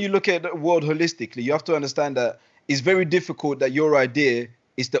when you look at the world holistically, you have to understand that it's very difficult that your idea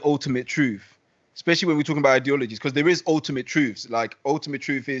is the ultimate truth, especially when we're talking about ideologies, because there is ultimate truths. Like ultimate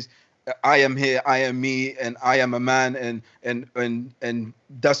truth is, I am here, I am me, and I am a man, and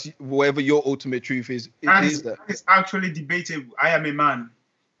that's whatever your ultimate truth is. It's actually debatable. I am a man.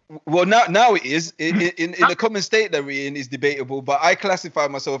 Well, now it is. In the common state that we're in, is debatable. But I classify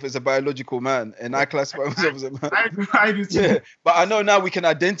myself as a biological man, and I classify myself as a man. I do too. Yeah, but I know now we can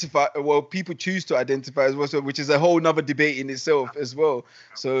identify. Well, people choose to identify as well, so, which is a whole nother debate in itself as well.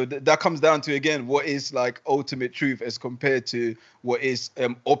 So that comes down to, again, what is like ultimate truth as compared to what is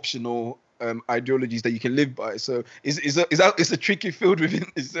optional ideologies that you can live by. So it's a tricky field within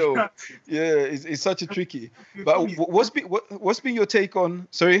itself. Yeah, it's such a tricky. But what's been your take on?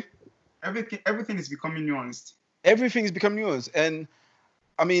 Sorry. Everything is becoming nuanced. Everything is becoming nuanced, and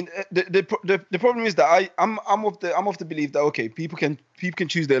I mean the problem is that I'm of the belief that okay, people can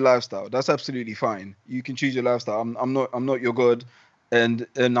choose their lifestyle. That's absolutely fine. You can choose your lifestyle. I'm not your God. and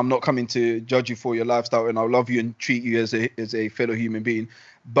I'm not coming to judge you for your lifestyle, and I'll love you and treat you as a fellow human being.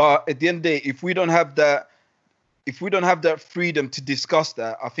 But at the end of the day, if we don't have that freedom to discuss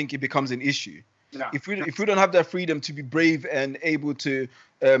that, I think it becomes an issue. No. If we don't have that freedom to be brave and able to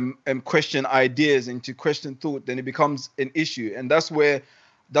question ideas and to question thought, then it becomes an issue. And that's where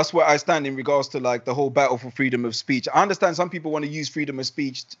I stand in regards to like the whole battle for freedom of speech. I understand some people want to use freedom of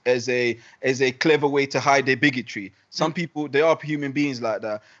speech as a clever way to hide their bigotry. Some people, they are human beings like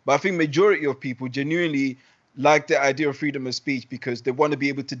that. But I think majority of people genuinely like the idea of freedom of speech because they want to be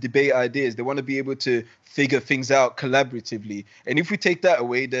able to debate ideas. They want to be able to figure things out collaboratively. And if we take that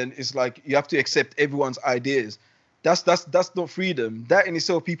away, then it's like you have to accept everyone's ideas. That's not freedom. That in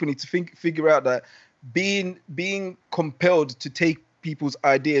itself, people need to figure out that being compelled to take people's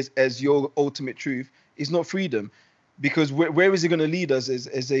ideas as your ultimate truth is not freedom. Because where is it going to lead us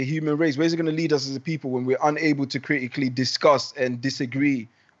as a human race? Where is it going to lead us as a people when we're unable to critically discuss and disagree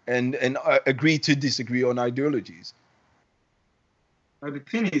and agree to disagree on ideologies? The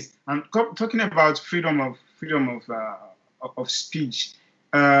thing is, I'm talking about freedom of speech.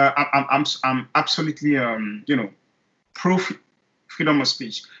 I'm absolutely pro freedom of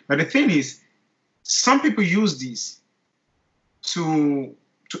speech. But the thing is, some people use this to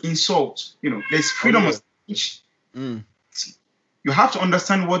insult. There's freedom of speech. You have to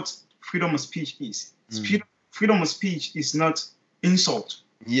understand what freedom of speech is. Freedom of speech is not insult.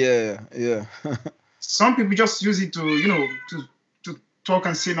 Yeah. Some people just use it to talk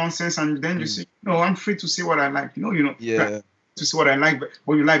and say nonsense, and then you say, I'm free to say what I like. To say what I like, but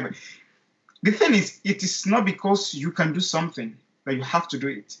what you like. But the thing is, it is not because you can do something that you have to do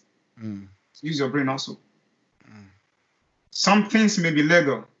it. Use your brain also. Some things may be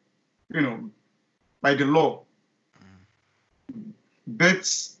legal, by the law,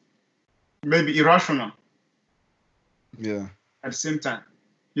 but maybe irrational. Yeah. At the same time,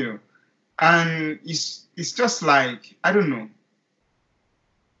 and it's just like, I don't know.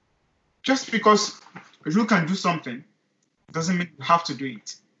 Just because you can do something doesn't mean you have to do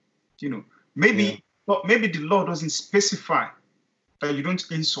it. Maybe the law doesn't specify that you don't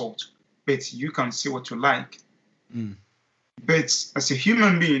insult, but you can say what you like. But as a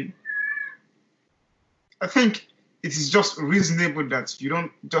human being, I think it is just reasonable that you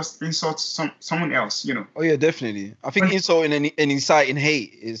don't just insult someone else. Oh yeah, definitely. I think insulting and inciting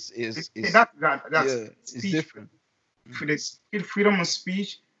hate is that's it's different. There's freedom of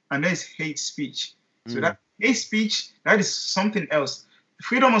speech and there's hate speech. So that hate speech, that is something else.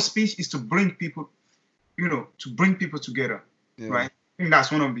 Freedom of speech is to bring people, together, right? I think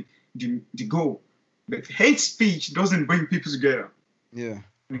that's one of the goal. But hate speech doesn't bring people together. Yeah.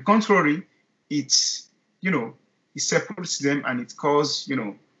 On the contrary, it's it separates them and it causes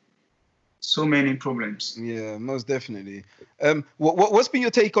so many problems. Yeah, most definitely. What's been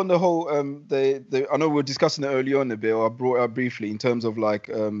your take on the whole I know we were discussing it early on a bit, or I brought it up briefly in terms of like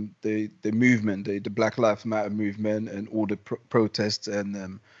the movement, the Black Lives Matter movement, and all the protests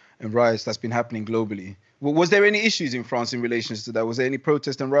and riots that's been happening globally. Was there any issues in France in relation to that? Was there any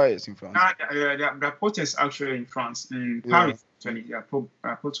protests and riots in France? There are protests actually in France, in Paris. Actually,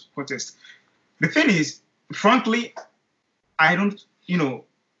 protests. The thing is, frankly, I don't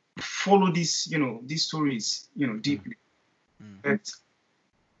follow these stories deeply. But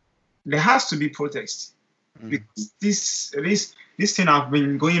there has to be protests because this thing have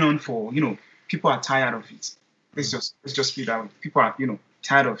been going on for people are tired of it. Let's just speak that way. People are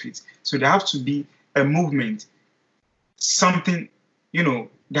tired of it. So there has to be a movement, something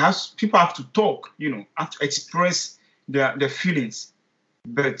people have to talk, have to express their feelings.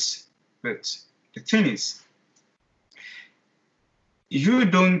 But the thing is, you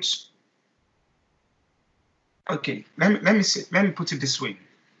don't. Okay, let me put it this way.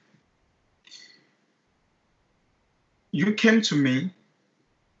 You came to me,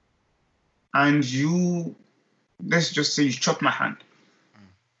 and let's just say you chopped my hand,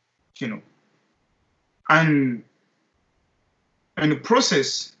 and in the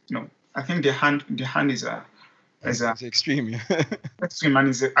process, I think the hand is it's extreme. Extreme, and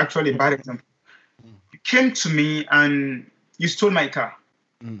is actually a bad example. You came to me and you stole my car.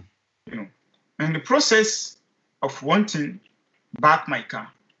 And in the process of wanting back my ck,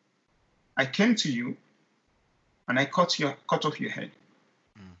 I came to you and I cut off your head.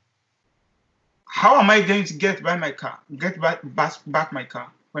 How am I going to get back my car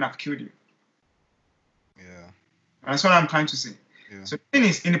when I've killed you? Yeah. And that's what I'm trying to say. Yeah. So the thing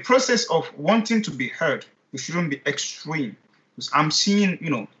is, in the process of wanting to be heard, we shouldn't be extreme. Because I'm seeing,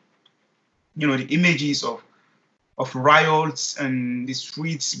 the images of riots and the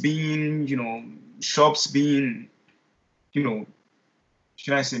streets being, shops being,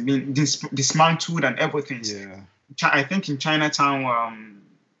 should I say, being dismantled and everything. Yeah. I think in Chinatown,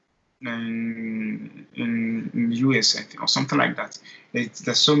 in the US, I think, or something like that.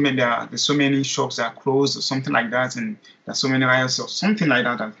 There's so many shops that are closed or something like that, and there's so many riots or something like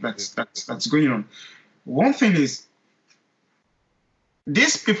that that's going on. One thing is,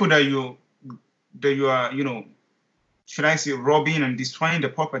 these people that you are, should I say, robbing and destroying the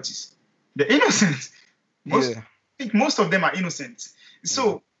properties, the innocent. I think most of them are innocent.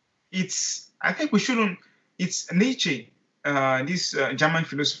 So I think we shouldn't. It's Nietzsche, this German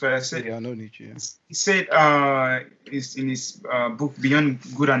philosopher said. Yeah, I know Nietzsche. Yeah. He said, in his book Beyond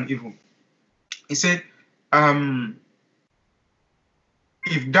Good and Evil, he said,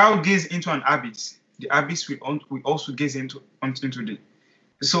 if thou gaze into an abyss, the abyss will also gaze into thee.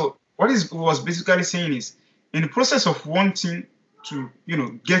 So what he was basically saying is, in the process of wanting to,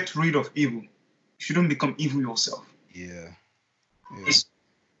 get rid of evil, you shouldn't become evil yourself. Yeah. It's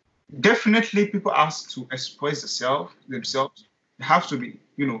definitely people have to express themselves. There have to be,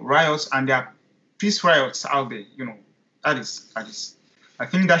 riots, and there are peace riots out there. That is. I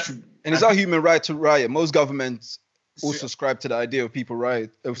think that should. And it's our human right to riot. Most governments also subscribe to the idea of people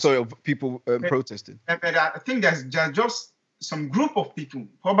protesting. But I think there's just some group of people,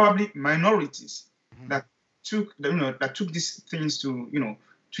 probably minorities, that took these things to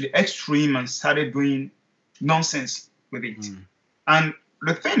the extreme and started doing nonsense with it. And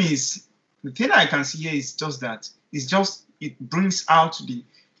the thing I can see here is just that it brings out the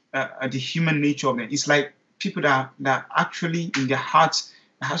human nature of them. It's like people that actually in their hearts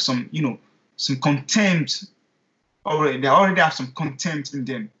have some contempt already. They already have some contempt in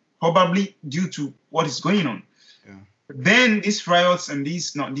them, probably due to what is going on. Yeah. Then these riots and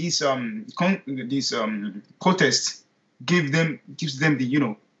these protests gives them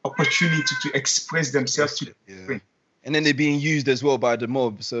the opportunity to express themselves. And then they're being used as well by the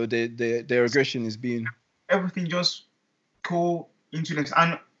mob, so their aggression is being. Everything just go into them,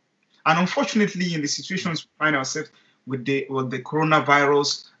 and unfortunately, in the situations we find ourselves with the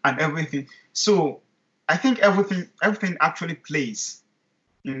coronavirus and everything, so I think everything actually plays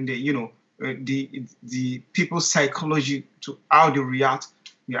in the people's psychology to how they react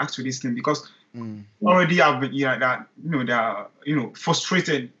to this thing, because already have been they are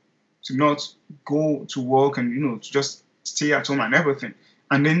frustrated to not go to work and to just stay at home and everything,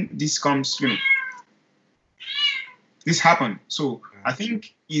 and then this comes this happened. So I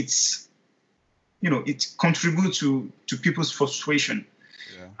think it contributes to people's frustration.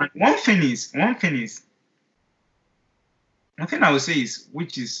 And one thing I would say is,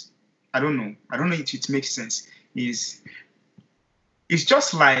 which is I don't know if it makes sense, is it's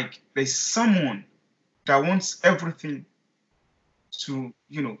just like there's someone that wants everything to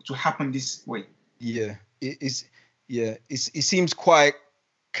happen this way. Yeah, it seems quite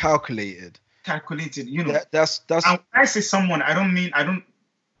calculated. That's and when I say someone, I don't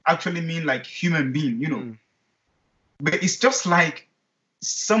actually mean like human being, but it's just like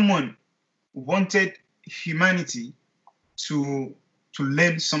someone wanted humanity to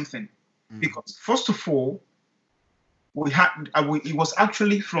learn something, because first of all, it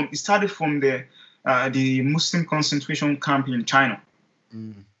started from the Muslim concentration camp in China.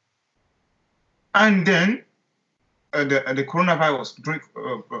 And then the coronavirus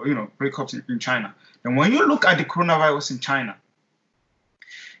break up in China. And when you look at the coronavirus in China,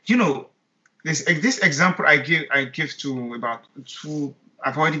 this example I give to about two.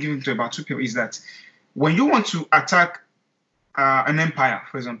 I've already given to about two people, is that when you want to attack an empire,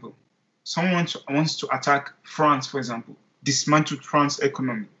 for example, someone wants to attack France, for example, dismantle France's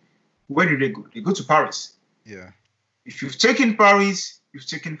economy. Where do they go? They go to Paris. Yeah. If you've taken Paris, you've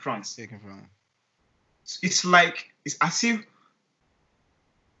taken France. It's as if,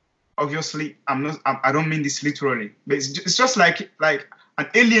 obviously, I don't mean this literally, but it's just like an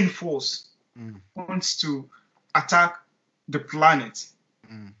alien force wants to attack the planet.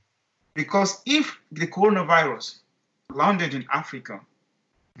 Because if the coronavirus landed in Africa,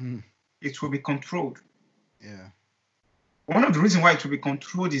 it will be controlled. Yeah. One of the reasons why it will be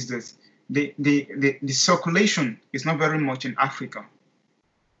controlled is that the circulation is not very much in Africa.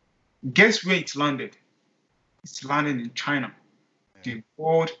 Guess where it landed? It's landed in China. Yeah. The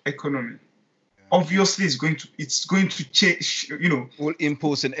world economy. Yeah. Obviously, it's going to change. All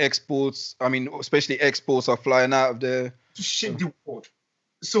imports and exports. I mean, especially exports are flying out of there to shake the world.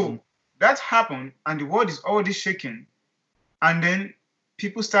 So that happened, and the world is already shaking. And then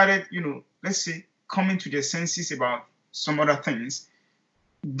people started, let's say, coming to their senses about some other things.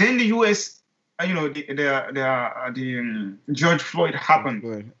 Then the US, the George Floyd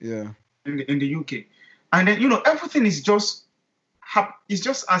happened. Yeah. In the UK, and then everything is just it's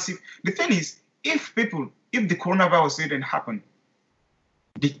just as if the thing is, if the coronavirus didn't happen,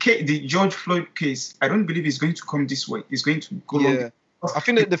 the George Floyd case, I don't believe it's going to come this way. It's going to go longer. I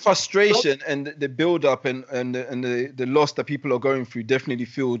think that the frustration and the build up and the loss that people are going through definitely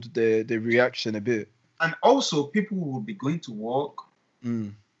fueled the reaction a bit. And also, people will be going to work.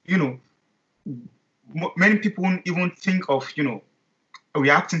 You know, many people won't even think of, you know,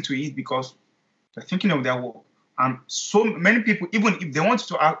 reacting to it because they're thinking of their work. And so many people, even if they want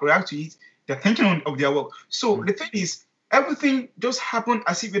to react to it, they're thinking of their work. So the thing is, everything just happened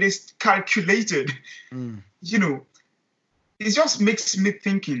as if it is calculated. You know, it just makes me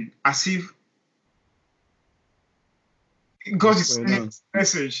thinking as if God is sending a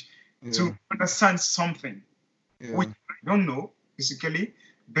message to understand something, which I don't know physically,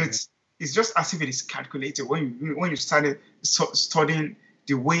 but it's just as if it is calculated when you started studying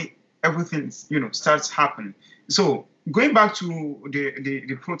the way everything, you know, starts happening. So going back to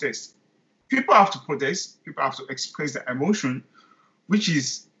the protest, people have to protest, people have to express their emotion, which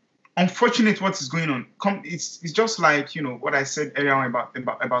is unfortunate what is going on. It's just like, you know, what I said earlier on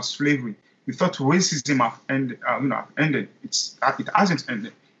about slavery. We thought racism have ended. It hasn't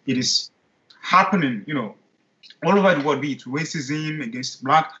ended. It is happening, you know, all over the world, be it racism against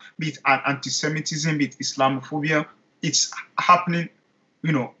black, be it anti-Semitism, be it Islamophobia. It's happening,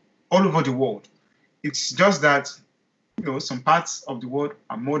 you know, all over the world. It's just that, you know, some parts of the world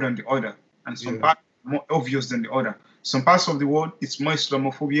are more than the other, and some parts are more obvious than the other. Some parts of the world, it's more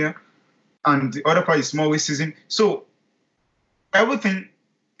Islamophobia, and the other part is more racism. So everything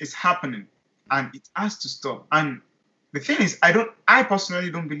is happening, and it has to stop. And the thing is, I personally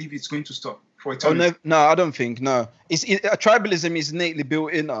don't believe it's going to stop for eternity. No, I don't think. No, tribalism is innately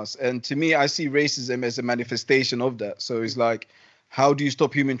built in us, and to me, I see racism as a manifestation of that. So it's like, how do you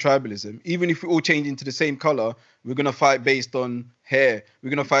stop human tribalism? Even if we all change into the same color, we're gonna fight based on hair. We're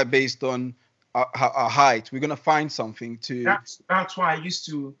gonna fight based on our height. We're gonna find something to. That's why I used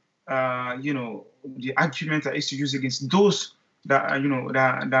to, you know, the argument I used to use against those that, you know,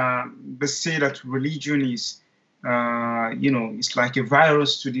 that they say that religion is, you know, it's like a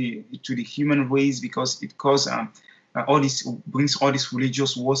virus to the human race because it causes brings all these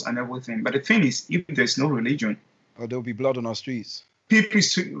religious wars and everything. But the thing is, if there's no religion, there'll be blood on our streets. People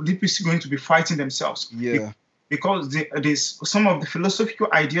are going to be fighting themselves. Yeah. Because there's some of the philosophical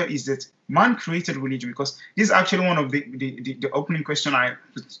idea is that man created religion. Because this is actually one of the opening question I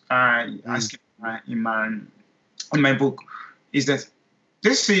asked in my book, is that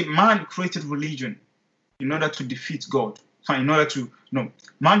they say man created religion in order to defeat God. So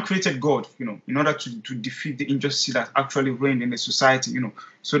man created God, you know, in order to defeat the injustice that actually reigned in the society, you know,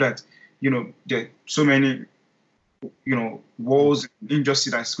 so that, you know, there are so many, you know, wars,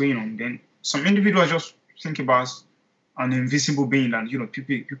 injustice that's going on. Then some individuals just think about an invisible being, and, you know,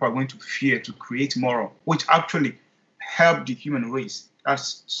 people are going to fear to create moral, which actually help the human race.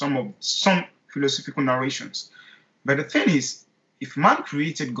 That's some philosophical narrations. But the thing is, if man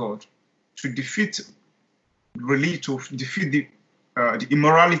created God to defeat the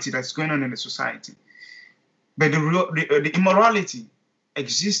immorality that's going on in the society, but the immorality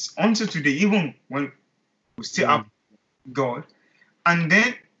exists until today, even when we still have God, and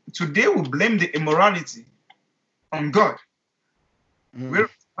then today we blame the immorality on God. Where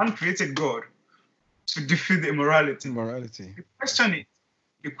man created God to defeat the immorality. The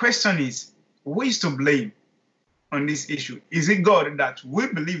question is, who is to blame on this issue? Is it God that we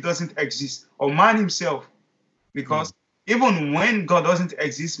believe doesn't exist, or man himself? Because even when God doesn't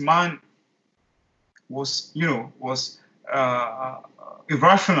exist, man was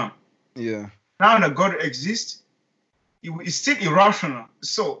irrational. Yeah. Now that God exists, it's still irrational.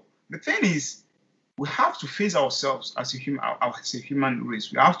 So the thing is, we have to face ourselves as a human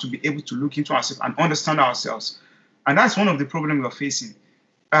race. We have to be able to look into ourselves and understand ourselves. And that's one of the problems we're facing.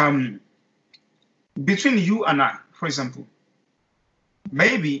 Between you and I, for example,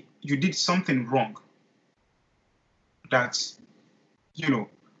 maybe you did something wrong. That's, you know,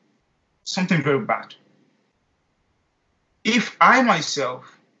 something very bad. If I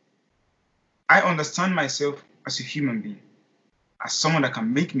understand myself as a human being, as someone that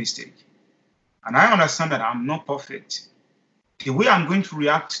can make mistakes, and I understand that I'm not perfect, the way I'm going to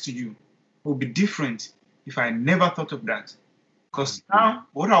react to you will be different if I never thought of that. Because now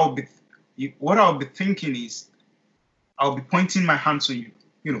what I'll be thinking is, I'll be pointing my hand to you,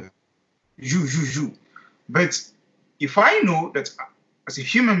 you know, you. But if I know that as a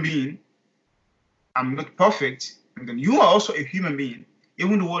human being, I'm not perfect, and then you are also a human being,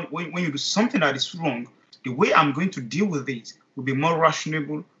 even though when you do something that is wrong, the way I'm going to deal with it will be more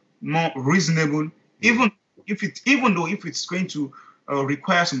rational, more reasonable, even if it's going to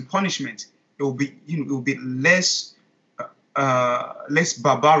require some punishment, it will be less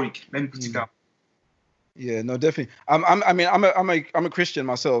barbaric. Let me put it down. Yeah, no, definitely. I'm a Christian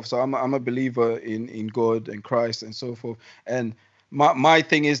myself, so I'm a believer in God and Christ and so forth. And my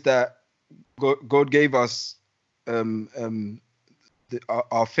thing is that God gave us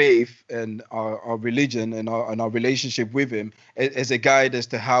our faith and our religion and our relationship with Him as a guide as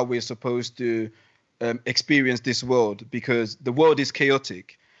to how we're supposed to experience this world, because the world is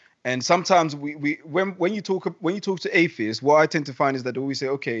chaotic. And sometimes when you talk to atheists, what I tend to find is that they always say,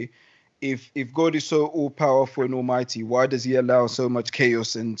 okay, if God is so all powerful and almighty, why does He allow so much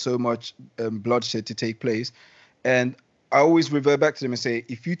chaos and so much bloodshed to take place? And I always revert back to them and say,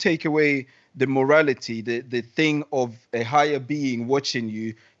 if you take away the morality, the thing of a higher being watching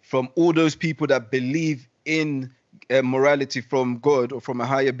you, from all those people that believe in morality from God or from a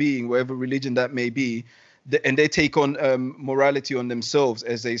higher being, whatever religion that may be, and they take on morality on themselves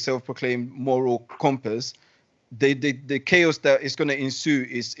as a self-proclaimed moral compass, the chaos that is going to ensue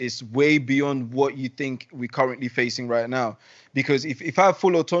is way beyond what you think we're currently facing right now. Because if I have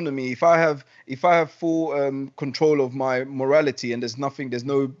full autonomy, if I have full control of my morality, and there's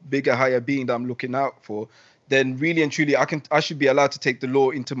no bigger, higher being that I'm looking out for, then really and truly I should be allowed to take the law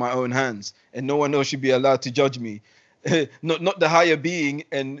into my own hands, and no one else should be allowed to judge me. not the higher being,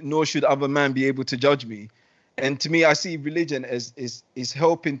 and nor should other man be able to judge me. And to me, I see religion as is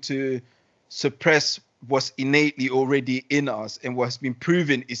helping to suppress what's innately already in us and what's been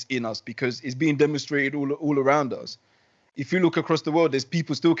proven is in us, because it's being demonstrated all around us. If you look across the world, there's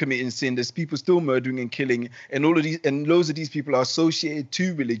people still committing sin, there's people still murdering and killing, and loads of these people are associated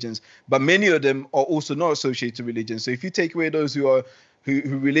to religions, but many of them are also not associated to religion. So if you take away those who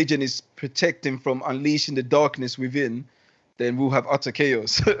religion is protecting from unleashing the darkness within, then we'll have utter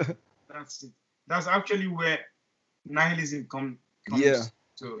chaos. That's it. That's actually where nihilism comes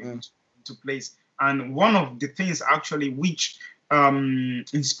to place. And one of the things actually which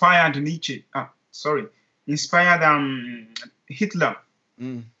inspired Hitler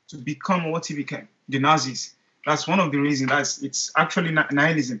to become what he became, the Nazis. That's one of the reasons. It's actually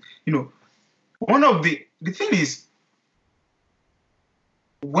nihilism. One of the thing is,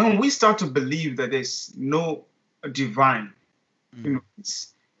 when we start to believe that there's no divine, there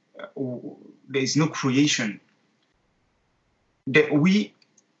is no creation, that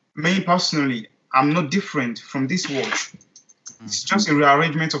me personally, I'm not different from this world. It's just a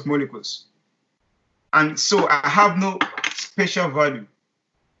rearrangement of molecules. And so I have no special value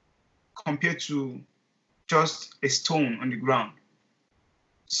compared to just a stone on the ground.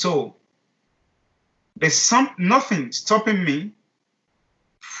 So there's nothing stopping me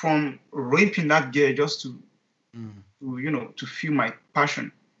from raping that girl just to feel my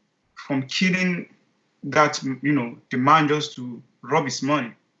passion, from killing that, the man just to rob his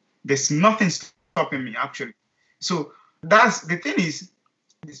money. There's nothing stopping me, actually. So that's the thing is,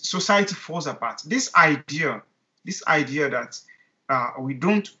 society falls apart. This idea that we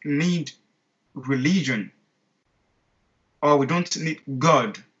don't need religion or we don't need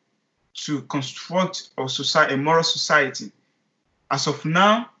God to construct a moral society, as of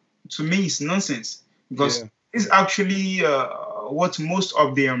now, to me, is nonsense, because it's actually what most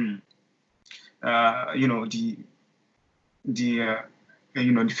of the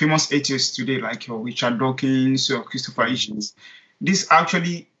the famous atheists today, like Richard Dawkins or Christopher Hitchens, this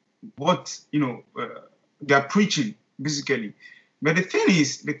actually what they are preaching basically. But the thing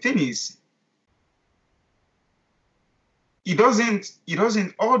is, it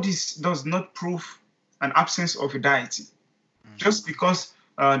doesn't. All this does not prove an absence of a deity. Just because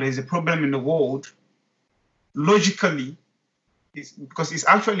there's a problem in the world, logically, because it's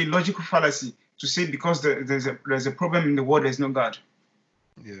actually logical fallacy to say because there's a problem in the world, there's no God.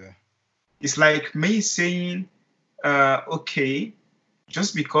 Yeah. It's like me saying, okay,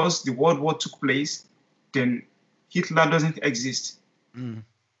 just because the World War took place, then Hitler doesn't exist. It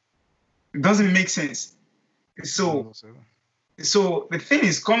doesn't make sense. So the thing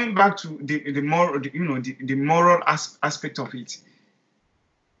is, coming back to the moral aspect of it.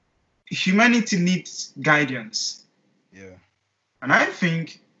 Humanity needs guidance. Yeah. And I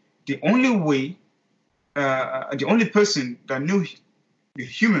think the only way, the only person that knew the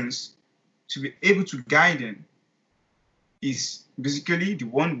humans to be able to guide them is basically the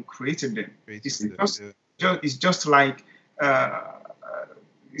one who created them. It's just like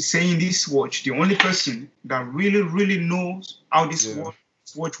saying this watch, the only person that really knows how this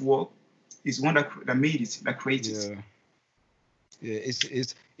watch works is one that made it, that created it. Yeah,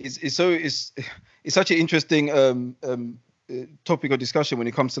 it's such an interesting topic of discussion when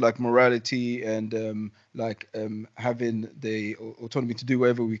it comes to like morality and having the autonomy to do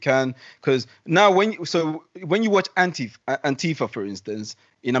whatever we can. Because now when you watch Antifa, for instance,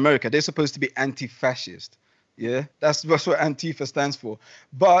 in America, they're supposed to be anti-fascist. Yeah, that's what Antifa stands for.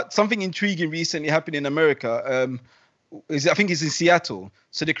 But something intriguing recently happened in America. I think it's in Seattle.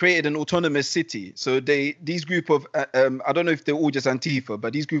 So they created an autonomous city. So these group of I don't know if they're all just Antifa,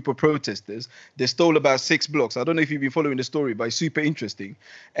 but these group of protesters, they stole about 6 blocks. I don't know if you've been following the story, but it's super interesting.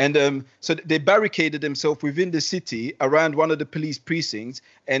 And so they barricaded themselves within the city around one of the police precincts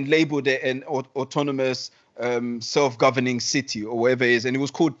and labeled it an autonomous self-governing city or whatever it is. And it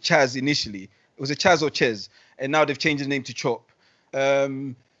was called Chaz initially. It was a Chaz or Chez, and now they've changed the name to Chop.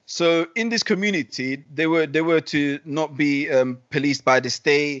 So in this community, they were to not be policed by the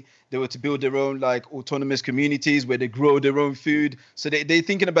state. They were to build their own like autonomous communities where they grow their own food. So they're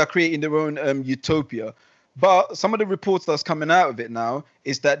thinking about creating their own utopia. But some of the reports that's coming out of it now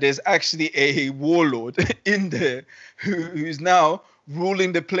is that there's actually a warlord in there who's now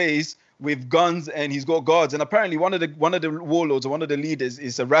ruling the place with guns, and he's got guards. And apparently one of the warlords or one of the leaders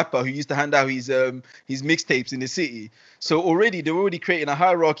is a rapper who used to hand out his mixtapes in the city. So they're already creating a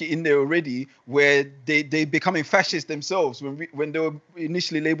hierarchy in there already where they're becoming fascist themselves when they were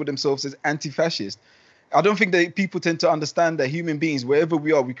initially labeled themselves as anti-fascist. I don't think that people tend to understand that human beings, wherever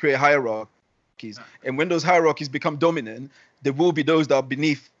we are, we create hierarchies. And when those hierarchies become dominant, there will be those that are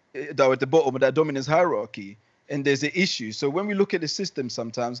beneath, that are at the bottom of that dominance hierarchy. And there's an issue. So when we look at the system,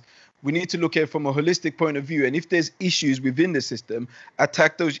 sometimes we need to look at it from a holistic point of view. And if there's issues within the system,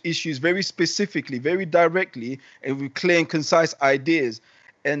 attack those issues very specifically, very directly, and with clear and concise ideas.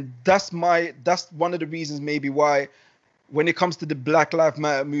 And that's one of the reasons maybe why, when it comes to the Black Lives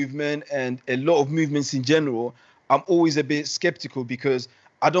Matter movement and a lot of movements in general, I'm always a bit skeptical because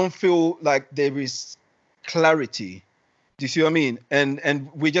I don't feel like there is clarity. Do you see what I mean? And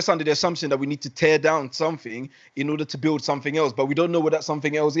we're just under the assumption that we need to tear down something in order to build something else, but we don't know what that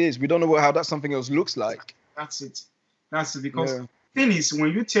something else is. We don't know how that something else looks like. That's it. Because the thing is,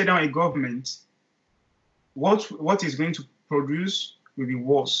 when you tear down a government, what is going to produce will be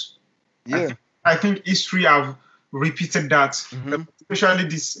worse. Yeah. I think history have repeated that, especially in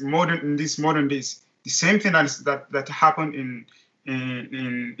these modern days. The same thing that happened in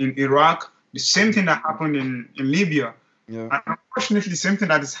Iraq, the same thing that happened in Libya. Yeah. And unfortunately, the same thing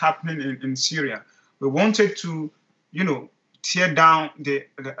that is happening in Syria. We wanted to, tear down the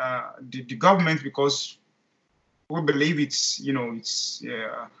government because we believe it's an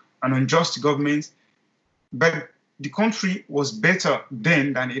unjust government. But the country was better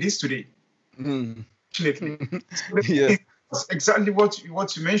then than it is today. Unfortunately, yeah. It's exactly what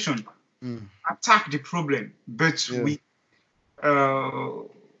you mentioned. Attack the problem, but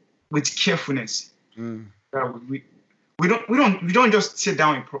with carefulness. We don't just tear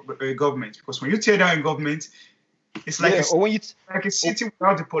down a government, because when you tear down a government, it's like like a city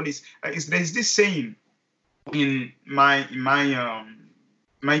without the police. There's this saying in my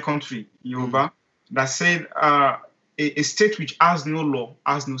country, Yoruba, that said a state which has no law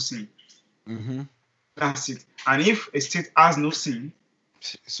has no sin. That's it. And if a state has no sin,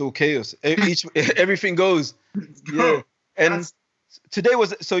 it's all chaos. Everything goes. Yeah. And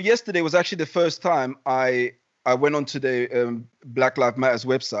yesterday was actually the first time I went onto the Black Lives Matter's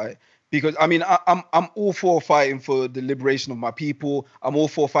website, because I'm all for fighting for the liberation of my people. I'm all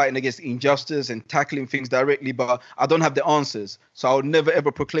for fighting against injustice and tackling things directly, but I don't have the answers. So I'll never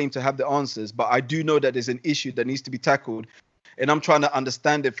ever proclaim to have the answers. But I do know that there's an issue that needs to be tackled, and I'm trying to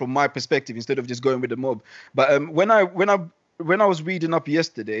understand it from my perspective instead of just going with the mob. But when I was reading up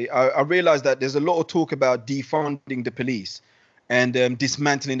yesterday, I realized that there's a lot of talk about defunding the police and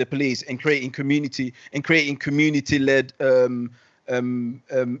dismantling the police and creating community-led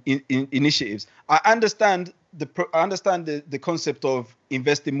initiatives. I understand the concept of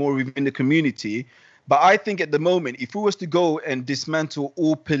investing more within the community, but I think at the moment, if we was to go and dismantle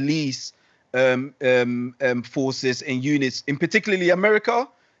all police forces and units, in particularly America,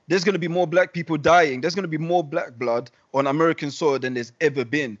 there's going to be more black people dying. There's going to be more black blood on American soil than there's ever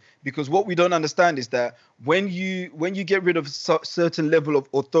been. Because what we don't understand is that when you get rid of certain level of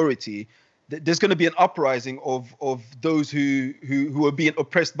authority, there's going to be an uprising of those who are being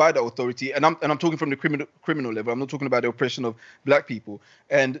oppressed by the authority, and I'm talking from the criminal level. I'm not talking about the oppression of black people.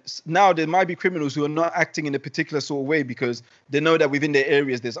 And now there might be criminals who are not acting in a particular sort of way because they know that within their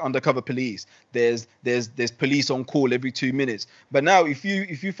areas there's undercover police, there's police on call every 2 minutes. But now if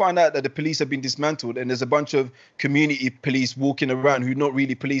you find out that the police have been dismantled and there's a bunch of community police walking around who are not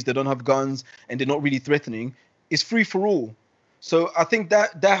really police, they don't have guns and they're not really threatening, it's free for all. So I think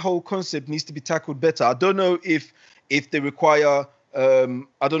that whole concept needs to be tackled better. I don't know if they require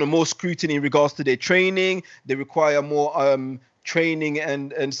I don't know, more scrutiny in regards to their training. They require more training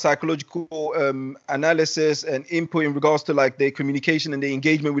and psychological analysis and input in regards to like their communication and their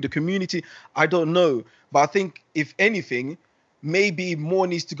engagement with the community. I don't know, but I think if anything, maybe more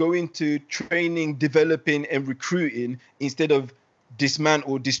needs to go into training, developing, and recruiting instead of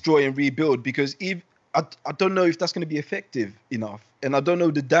dismantle, destroy, and rebuild. Because if I don't know if that's going to be effective enough, and I don't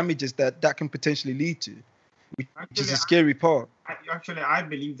know the damages that can potentially lead to, which is a scary part. I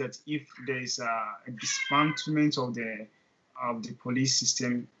believe that if there is a dismantlement of the police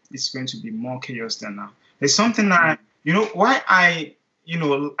system, it's going to be more chaos than now. There's something that why I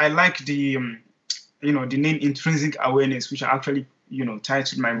like the the name intrinsic awareness, which I actually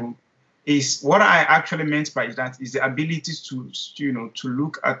titled my book, is what I actually meant by that is the ability to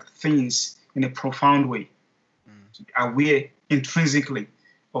look at things in a profound way, to be aware intrinsically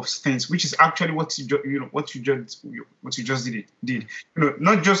of things, which is actually what you just did.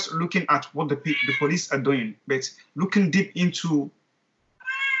 Not just looking at what the police are doing, but looking deep into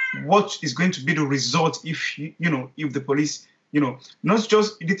what is going to be the result if if the police not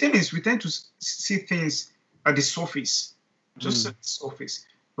just, the thing is, we tend to see things at the surface, just at the surface,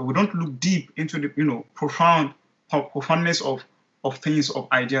 but we don't look deep into the profoundness of things, of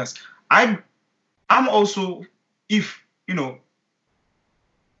ideas. I'm also, if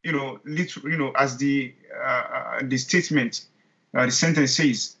as the statement, the sentence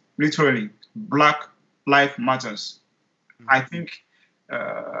says, literally, Black Lives Matters. I think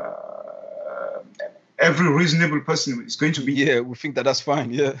every reasonable person is going to be. Yeah, we think that's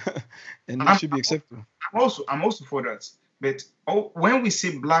fine. Yeah, and it should be acceptable. I'm also for that. But when we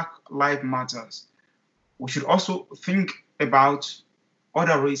say Black Lives Matters, we should also think about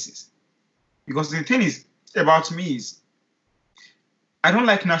other races, because the thing is about me is, I don't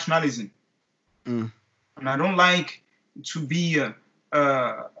like nationalism, and I don't like to be,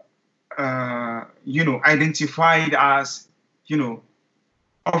 identified as,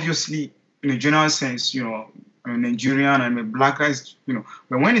 obviously in a general sense, I'm a Nigerian, I'm a Black guy,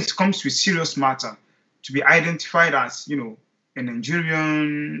 But when it comes to a serious matter, to be identified as, a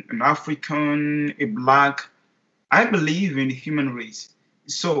Nigerian, an African, a Black, I believe in the human race.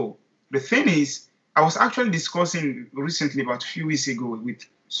 So the thing is, I was actually discussing recently, about a few weeks ago, with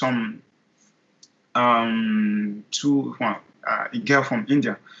some a girl from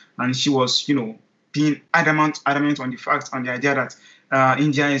India, and she was, being adamant on the idea that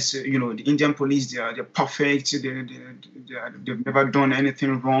India is, the Indian police, they're perfect, they've never done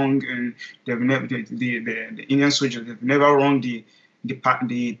anything wrong, and they've never the Indian soldiers, they've never wronged the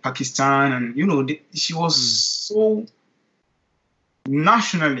Pakistan, and she was so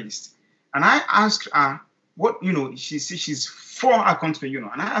nationalist. And I asked her, what, she said she's for her country,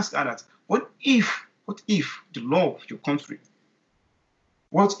 and I asked her that, what if the law of your country,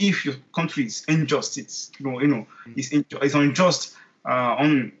 what if your country is injustice, is unjust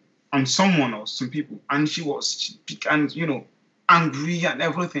on someone or some people? And she was, angry and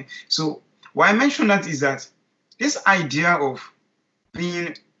everything. So why I mention that is that this idea of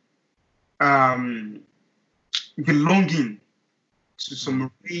being belonging to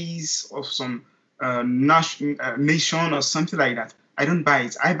some race or some nation or something like that, I don't buy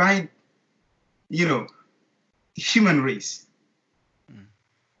it. I buy, human race.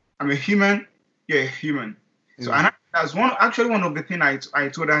 I'm a human, you're a human. So, and that's one of the things I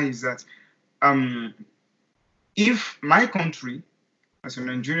told her is that if my country, as a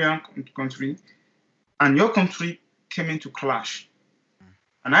Nigerian country, and your country came into clash,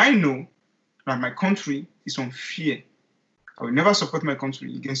 and I know that my country is on fear, I will never support my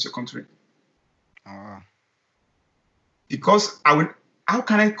country against your country. Because how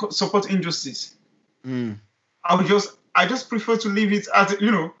can I support injustice? I just prefer to leave it as,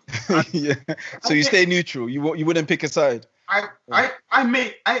 yeah. So you stay neutral. You wouldn't pick a side. The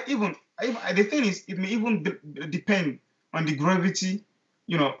thing is, it may even depend on the gravity,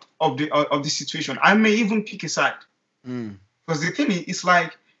 of the situation. I may even pick a side. Because the thing is, it's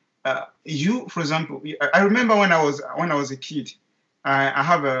like, you, for example, I remember when I was a kid, I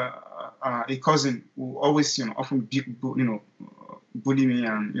have a cousin who always, often bully me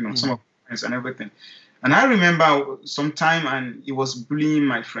and, some of my friends and everything. And I remember sometime, and he was bullying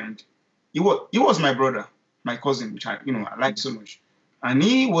my friend. He was my brother, my cousin, which I liked so much. And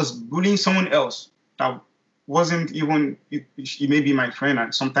he was bullying someone else that wasn't even, he may be my friend,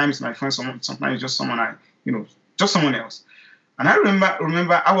 and sometimes my friend, sometimes just someone just someone else. And I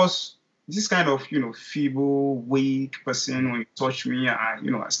remember I was this kind of, feeble, weak person. When he touched me, I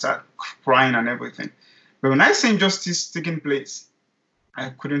start crying and everything. But when I see injustice taking place, I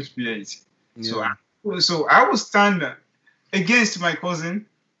couldn't bear it. Yeah. So I would stand against my cousin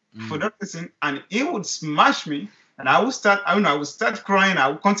for that person, and he would smash me, and I would start crying. I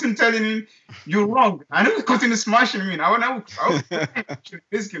would continue telling him, "You're wrong," and he would continue smashing me. I would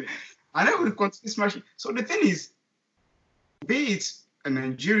basically, and I would continue smashing. So the thing is, be it a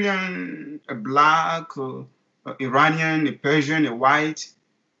Nigerian, a black, a Iranian, a Persian, a white,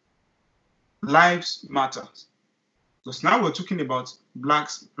 lives matters. Because now we're talking about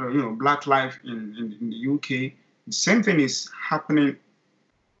blacks, black life in the UK. The same thing is happening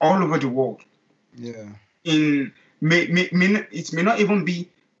all over the world. Yeah. It may not even be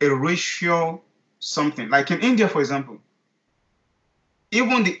a racial something. Like in India, for example,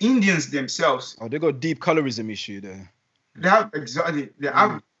 even the Indians themselves. Oh, they got deep colorism issue there. They have exactly. They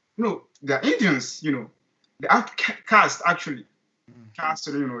have the Indians. They have caste actually. Caste,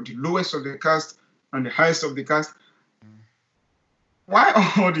 the lowest of the caste and the highest of the caste. Why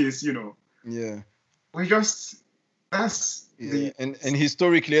all this? Yeah. We just and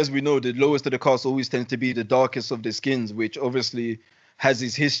historically, as we know, the lowest of the caste always tends to be the darkest of the skins, which obviously has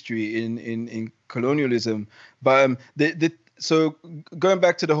its history in colonialism. But so going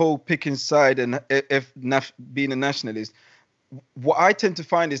back to the whole picking side and being a nationalist, what I tend to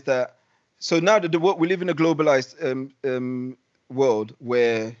find is that so now that we live in a globalized world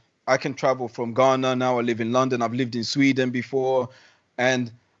where I can travel from Ghana. Now I live in London. I've lived in Sweden before,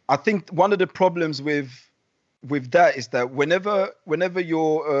 and I think one of the problems with that is that whenever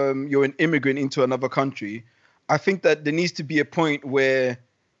you're an immigrant into another country, I think that there needs to be a point where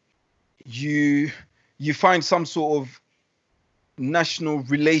you find some sort of national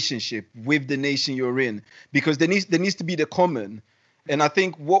relationship with the nation you're in, because there needs to be the common. And I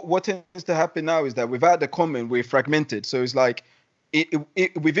think what tends to happen now is that without the common, we're fragmented. So it's like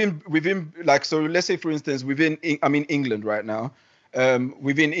within like, so let's say for instance I'm in England right now.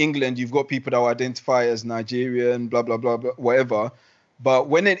 Within England, you've got people that identify as Nigerian, blah blah blah, blah whatever. But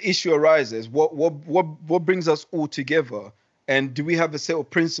when an issue arises, what brings us all together? And do we have a set of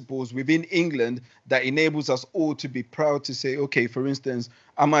principles within England that enables us all to be proud to say, okay, for instance,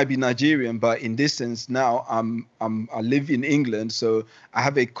 I might be Nigerian, but in this sense now I live in England, so I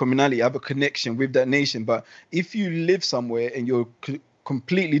have a commonality, I have a connection with that nation. But if you live somewhere and you're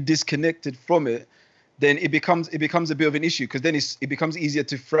completely disconnected from it, then it becomes a bit of an issue, because then it becomes easier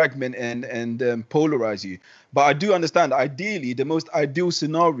to fragment and polarize you. But I do understand, ideally, the most ideal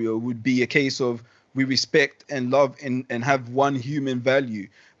scenario would be a case of we respect and love and have one human value.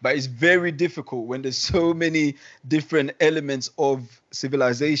 But it's very difficult when there's so many different elements of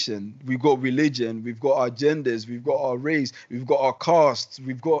civilization. We've got religion, we've got our genders, we've got our race, we've got our castes,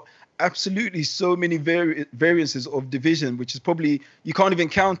 we've got absolutely so many variances of division, which is probably, you can't even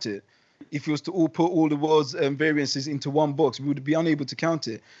count it. If you was to all put all the world's variances into one box, we would be unable to count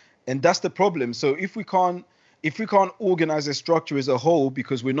it. And that's the problem. So if we can't organize a structure as a whole,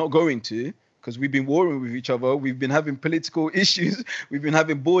 because we're not going to, because we've been warring with each other, we've been having political issues, we've been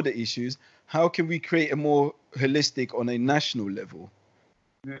having border issues, how can we create a more holistic on a national level?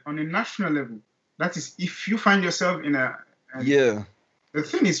 On a national level, that is, if you find yourself in yeah. The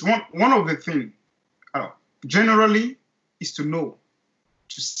thing is, one of the things generally is to know,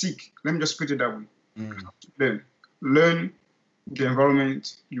 to seek. Let me just put it that way. Learn the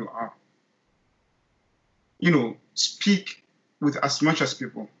environment you are. Speak with as much as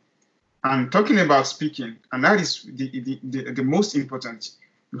people. And talking about speaking, and that is the most important,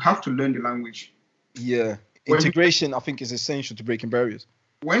 you have to learn the language. Yeah. Integration, I think, is essential to breaking barriers.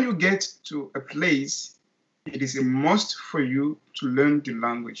 When you get to a place, it is a must for you to learn the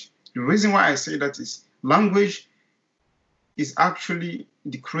language. The reason why I say that is language is actually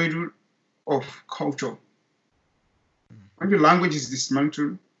the cradle of culture. When the language is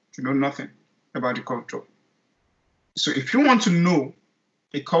dismantled, you know nothing about the culture. So if you want to know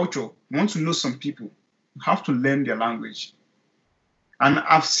a culture, you want to know some people, you have to learn their language. And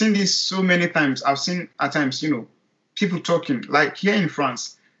I've seen this so many times. I've seen at times, people talking, like here in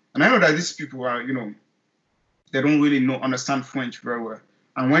France. And I know that these people are, they don't really understand French very well.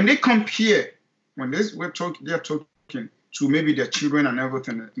 And when they compare, they're talking to maybe their children and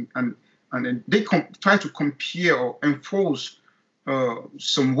everything, and then they try to compare or enforce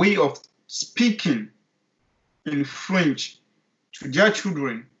some way of speaking in French to their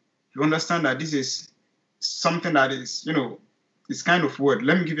children, you understand that this is something that is, this kind of word.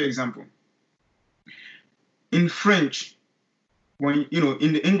 Let me give you an example. In French, when,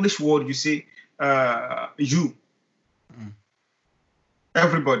 in the English word, you say you.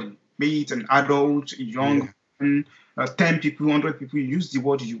 Everybody, be it an adult, a young, 10 people, 100 people, you use the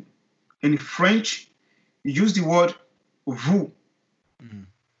word you. In French, You use the word vous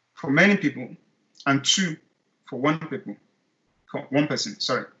for many people, and tu for one person.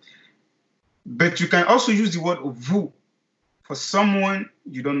 Sorry. But you can also use the word vous for someone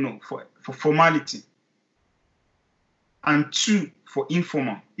you don't know, for formality. And tu for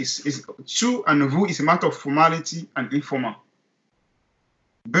informal. Tu and vous is a matter of formality and informal.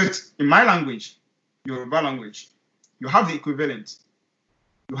 But in my language, Yoruba language, you have the equivalent.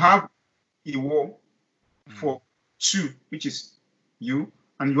 You have iwo for tu, which is you,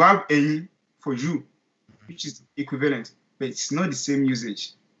 and you have eyin for you, which is equivalent, but it's not the same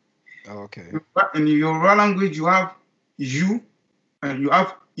usage. Oh, okay. In your Yoruba language, you have you and you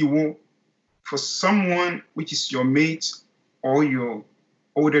have iwo for someone which is your mate or you're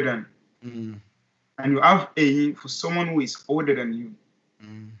older than. And you have eyin for someone who is older than you.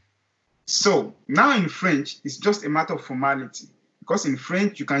 So now in French, it's just a matter of formality. Because in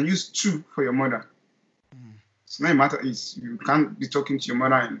French, you can use tu for your mother. It's not a matter, you can't be talking to your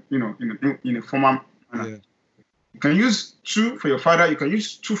mother in a formal manner. Yeah. You can use tu for your father, you can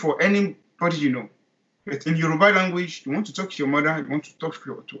use tu for anybody you know. But in Yoruba language, you want to talk to your mother, you want to talk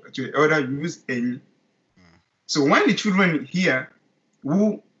to your elder, you use eyin. So when the children hear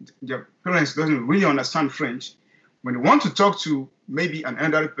who their parents doesn't really understand French, when they want to talk to maybe an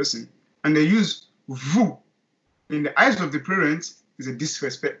elderly person and they use vous, in the eyes of the parents, is a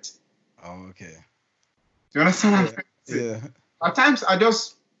disrespect. Oh, okay. Do you understand? Yeah. At times, I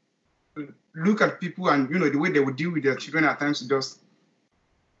just look at people and, the way they would deal with their children at times, they don't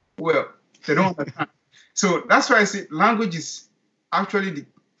understand. So that's why I say language is actually the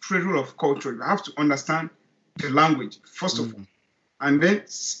cradle of culture. You have to understand the language, first of all. And then,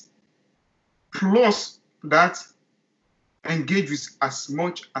 plus that, engage with as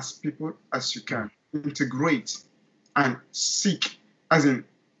much as people as you can. Integrate and seek, as in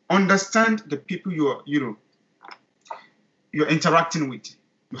understand the people you're interacting with.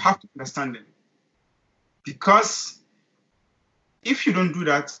 You have to understand them. Because if you don't do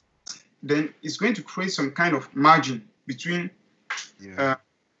that, then it's going to create some kind of margin between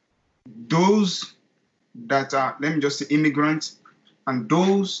those that are, let me just say, immigrants and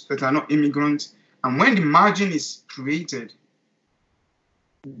those that are not immigrants. And when the margin is created,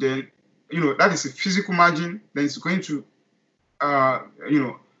 then, that is a physical margin, then it's going to,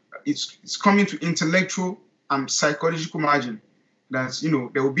 it's coming to intellectual and psychological margin. That's,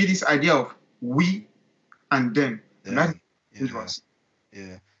 there will be this idea of we and them. And that is dangerous.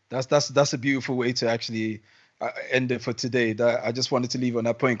 Yeah. That's a beautiful way to actually end it for today. That I just wanted to leave on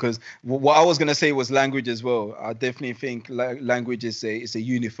that point, because what I was going to say was language as well. I definitely think language is a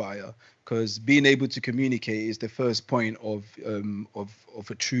unifier, because being able to communicate is the first point of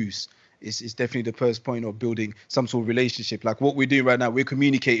a truce. It's definitely the first point of building some sort of relationship. Like what we're doing right now, we're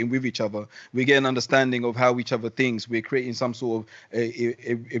communicating with each other. We're getting understanding of how each other thinks. We're creating some sort of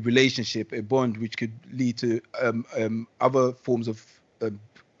a relationship, a bond, which could lead to other forms of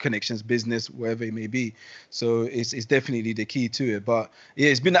connections, business, wherever it may be. So it's definitely the key to it. But yeah,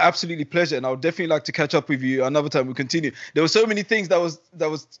 it's been an absolutely pleasure, and I would definitely like to catch up with you another time. We'll continue. There were so many things that was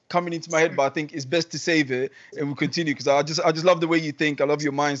coming into my head, but I think it's best to save it and we'll continue, because I just love the way you think. I love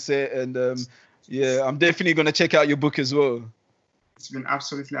your mindset, and yeah, I'm definitely gonna check out your book as well. It's been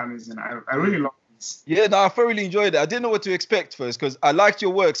absolutely amazing. I really love this. Yeah, no, I thoroughly enjoyed it. I didn't know what to expect first, because I liked your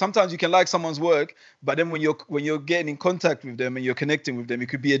work. Sometimes you can like someone's work, but then when you're getting in contact with them and you're connecting with them, it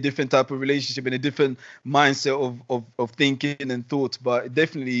could be a different type of relationship and a different mindset of thinking and thought. But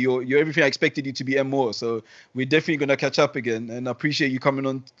definitely, you're everything I expected you to be and more. So we're definitely gonna catch up again, and I appreciate you coming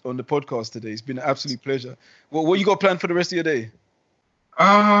on the podcast today. It's been an absolute pleasure. What you got planned for the rest of your day?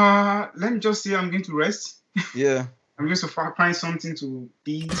 Let me just say I'm going to rest. Yeah. I'm going to find something to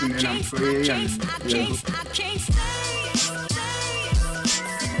eat, and then I'm praying.